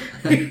 Yeah.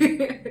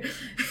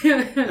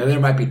 And there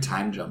might be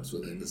time jumps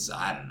within this.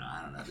 I don't know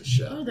the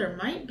show. Oh, there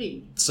might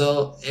be.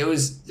 So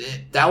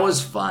that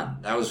was fun.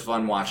 That was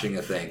fun watching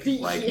a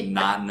thing. Like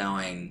not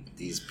knowing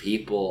these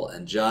people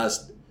and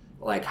just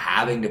like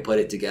having to put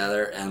it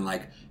together, and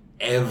like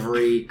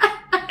every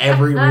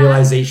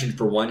realization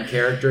for one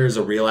character is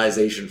a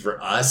realization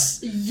for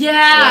us.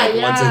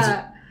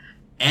 Yeah,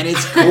 and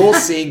it's cool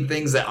seeing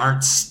things that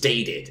aren't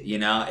stated, you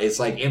know? It's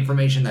like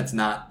information that's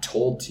not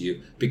told to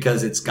you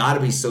because it's got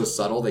to be so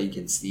subtle that you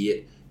can see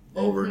it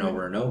over and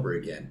over and over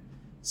again.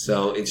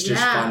 So it's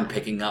just fun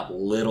picking up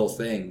little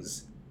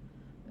things.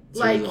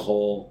 Like the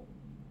whole.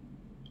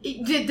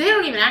 They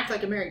don't even act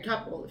like a married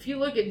couple. If you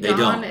look at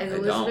Dawn and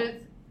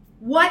Elizabeth,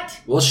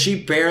 what? Well,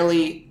 she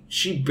barely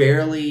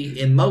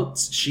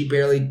emotes. She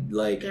barely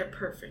like. They're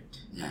perfect.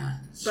 Yeah,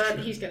 but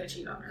true. He's gonna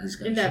cheat on her.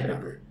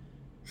 Inevitably.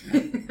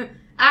 Yeah.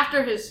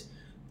 After his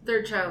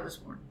third child is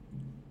born.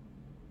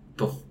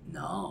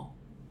 No.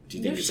 Do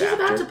you think it's she's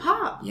after? About to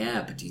pop.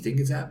 Yeah, but do you think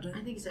it's after?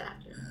 I think it's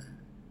after.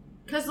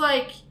 Because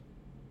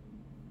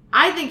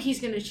I think he's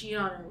gonna cheat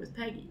on her with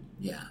Peggy.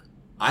 Yeah.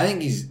 I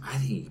think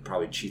he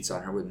probably cheats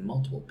on her with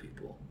multiple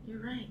people.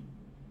 You're right.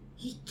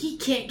 He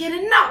can't get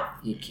enough.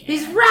 He can't.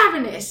 He's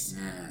ravenous.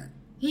 Yeah.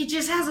 He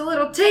just has a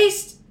little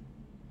taste.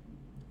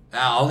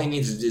 All he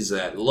needs is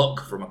that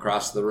look from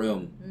across the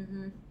room.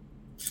 Mm-hmm.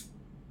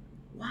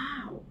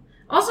 Wow.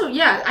 Also,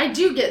 yeah, I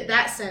do get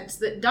that sense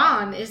that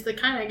Don is the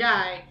kind of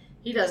guy,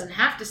 he doesn't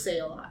have to say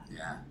a lot.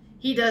 Yeah.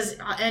 He does,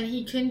 and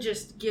he can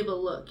just give a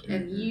look,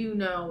 and you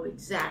know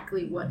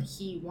exactly what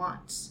he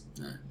wants.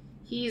 Yeah.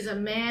 He's a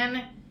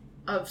man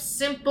of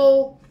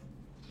simple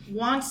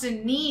wants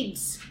and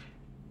needs.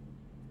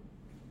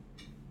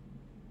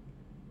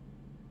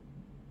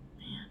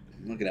 Man.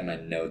 I'm looking at my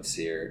notes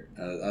here.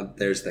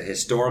 There's the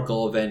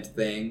historical event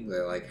thing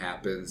that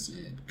happens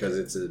because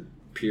it's a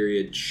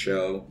period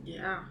show.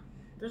 Yeah.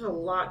 There's a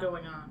lot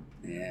going on.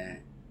 Yeah.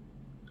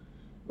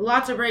 A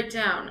lot to break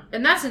down.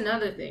 And that's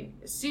another thing.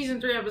 Season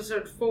 3,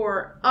 episode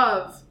 4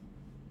 of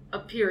a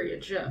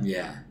period show.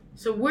 Yeah.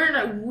 So we're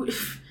not...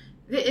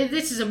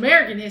 this is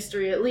American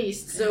history, at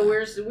least. So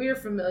we're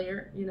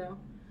familiar, you know.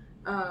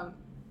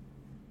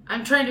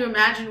 I'm trying to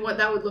imagine what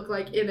that would look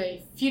like in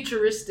a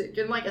futuristic,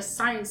 in a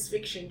science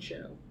fiction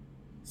show.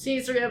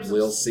 Season 3, episode...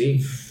 We'll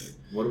see.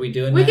 What are we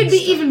doing We next? could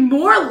be even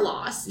more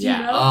lost, you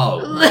know?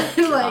 Oh, my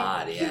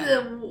God,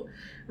 yeah.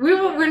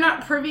 We're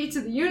not privy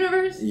to the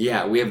universe.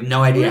 Yeah, we have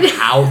no idea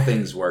how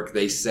things work.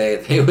 They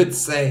would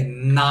say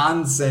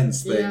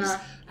nonsense things,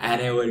 and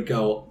it would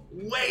go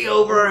way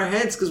over our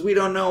heads because we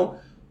don't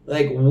know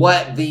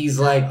what these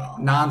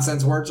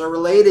nonsense words are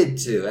related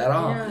to at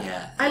all.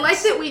 Yeah. I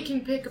like that we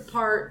can pick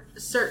apart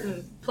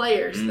certain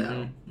players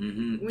though.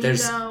 Mm-hmm. We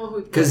know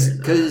who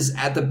because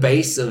at the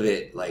base of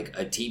it,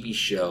 a TV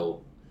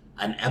show,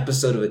 an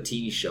episode of a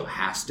TV show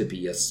has to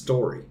be a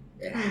story.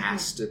 It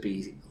has to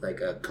be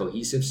a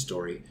cohesive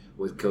story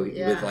with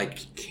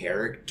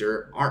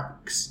character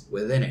arcs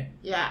within it.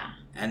 Yeah.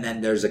 And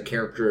then there's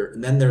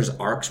there's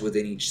arcs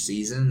within each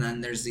season, and then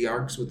there's the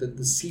arcs within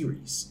the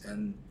series.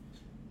 And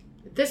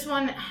this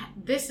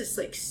is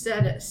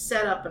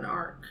set up an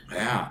arc.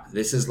 Yeah.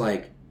 This is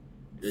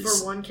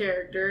for one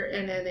character,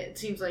 and then it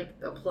seems like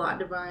a plot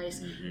device.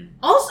 Mm-hmm.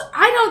 Also,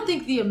 I don't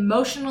think the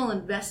emotional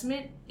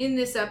investment in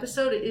this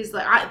episode is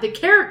the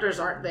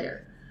characters aren't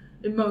there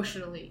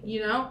emotionally,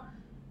 you know?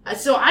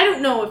 So I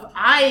don't know if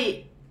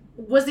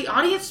was the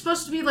audience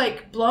supposed to be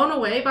blown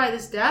away by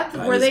this death?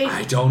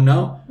 I don't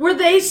know. Were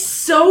they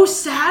so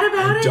sad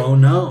about it? I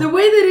don't know. The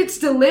way that it's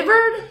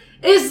delivered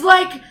is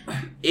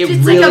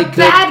it's really a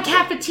bad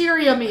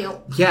cafeteria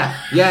meal.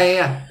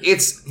 Yeah.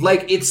 It's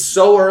it's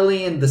so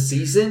early in the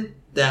season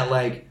that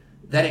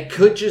that it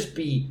could just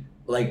be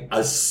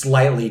a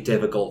slightly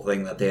difficult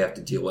thing that they have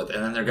to deal with,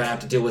 and then they're gonna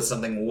have to deal with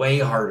something way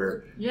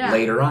harder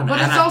later on.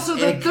 But it's also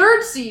the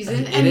third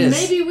season, and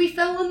maybe we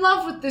fell in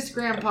love with this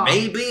grandpa.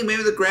 Maybe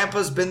the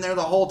grandpa's been there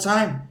the whole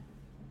time.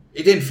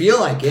 It didn't feel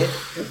like it.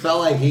 It felt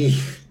like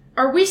he.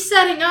 Are we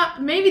setting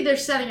up? Maybe they're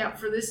setting up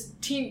for this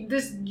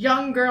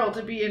young girl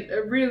to be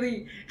a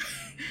really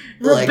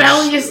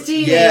rebellious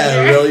teenager. Yeah,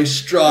 a really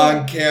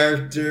strong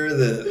character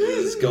that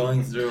is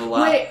going through a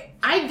lot. Wait.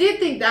 I did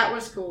think that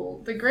was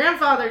cool. The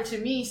grandfather, to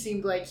me,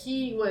 seemed like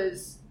he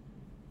was,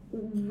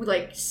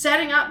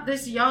 setting up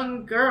this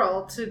young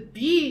girl to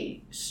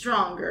be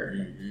stronger.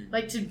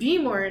 Mm-hmm. To be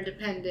more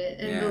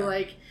independent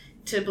and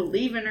to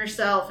believe in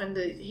herself. And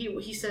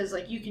he says,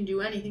 you can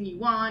do anything you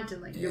want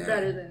and, you're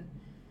better than,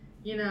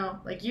 you know,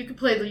 you could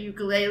play the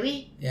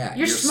ukulele. Yeah,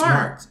 you're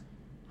smart.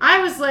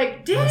 I was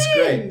like,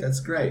 dang.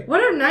 That's great.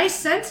 What a nice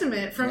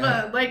sentiment from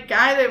a,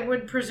 guy that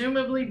would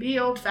presumably be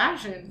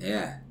old-fashioned.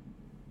 Yeah.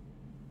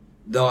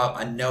 Though,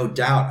 no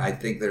doubt, I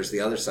think there's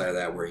the other side of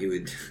that where he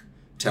would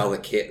tell the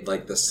kid,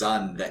 the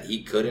son, that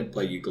he couldn't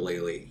play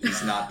ukulele.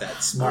 He's not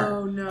that smart.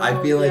 Oh, no.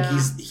 I feel like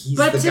he's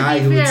the guy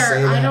who would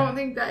say that. I don't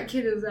think that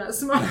kid is that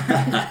smart.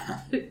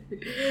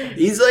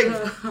 He's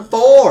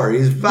 4.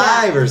 He's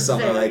 5 or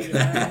something like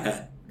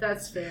that.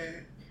 That's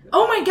fair.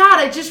 Oh my God,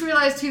 I just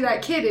realized who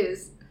that kid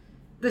is.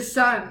 The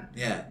son.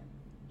 Yeah.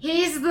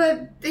 He's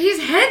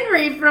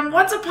Henry from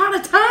Once Upon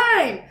a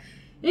Time.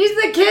 He's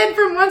the kid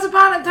from Once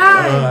Upon a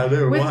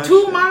Time with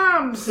 2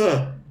 moms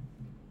that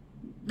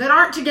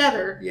aren't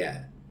together.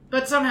 Yeah.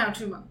 But somehow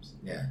 2 moms.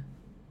 Yeah.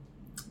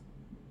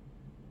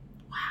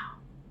 Wow.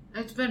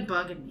 It's been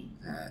bugging me.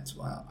 That's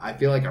wild. I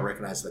feel like I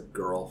recognize the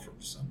girl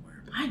from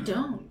somewhere. I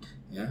don't.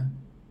 Yeah?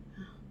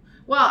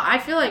 Well, I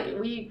feel like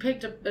we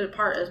picked it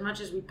apart as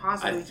much as we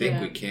possibly can. I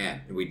think we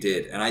can. We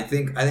did. And I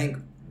think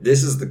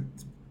this is going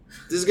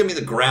to be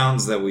the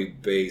grounds that we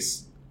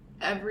base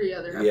every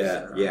other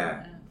episode.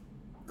 Yeah.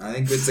 I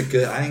think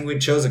we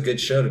chose a good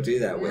show to do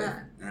that with.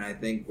 And and I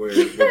think we're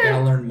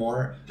gonna learn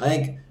more. I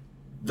think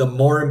the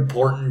more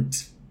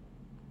important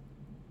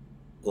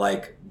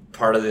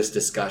part of this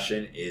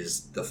discussion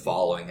is the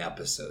following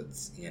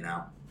episodes.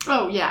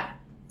 Oh yeah.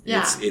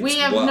 We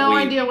have no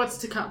idea what's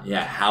to come.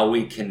 Yeah, how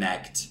we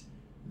connect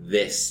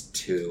this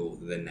to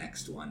the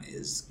next one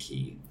is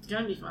key.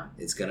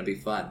 It's gonna be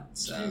fun.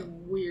 So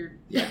weird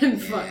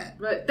and fun. Yeah.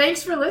 But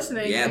thanks for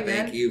listening. Yeah,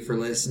 thank you for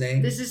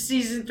listening. This is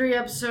season 3,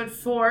 episode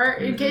 4.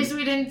 In case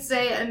we didn't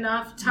say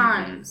enough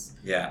times.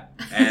 Yeah,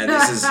 and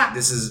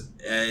this is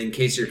in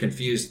case you're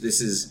confused. This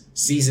is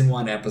season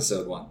 1,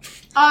 episode 1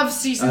 of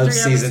season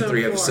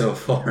 3, episode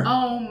 4.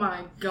 Oh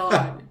my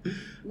god.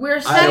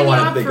 We're setting you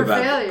up for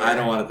failure. I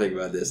don't want to think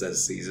about this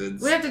as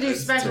seasons. We have to do a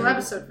special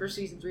episode for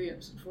season 3,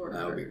 episode 4.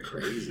 That would be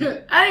crazy.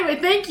 Anyway,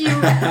 thank you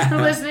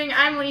for listening.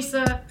 I'm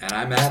Lisa. And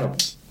I'm Adam.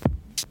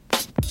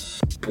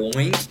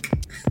 Boink.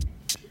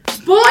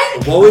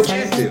 Boink? What would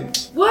you do?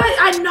 What?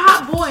 I'm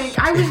not boink.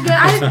 I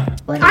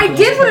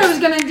did what I was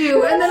going to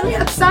do. And then we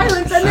had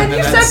silence. And then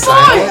you said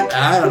boink.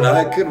 I don't know.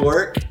 It could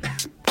work.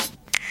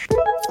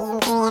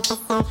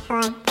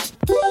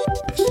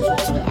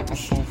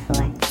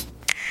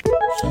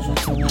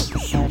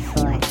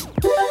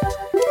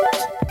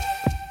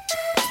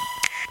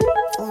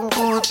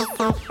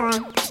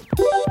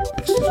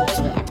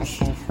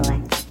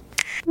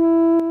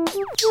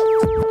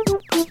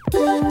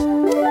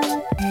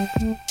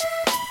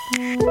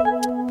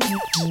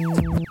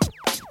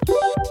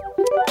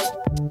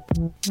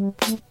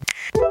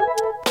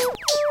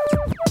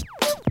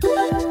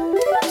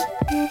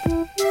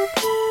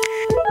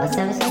 What's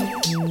the episode?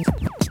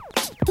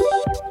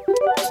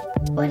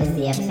 What is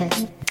the episode?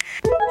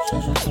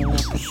 Season 2,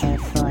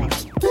 episode 4.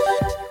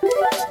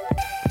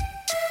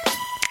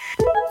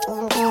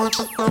 Season 3,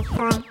 episode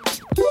 4.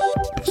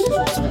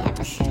 Season 2,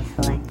 episode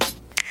 4.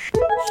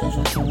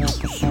 Season 2,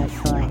 episode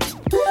 4.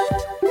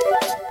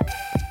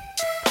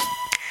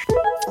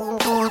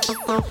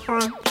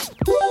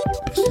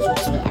 Season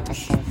 3,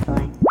 episode 4.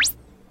 Season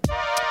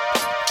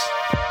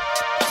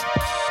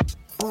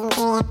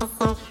 3,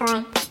 episode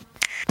 4.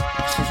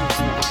 Season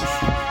 3,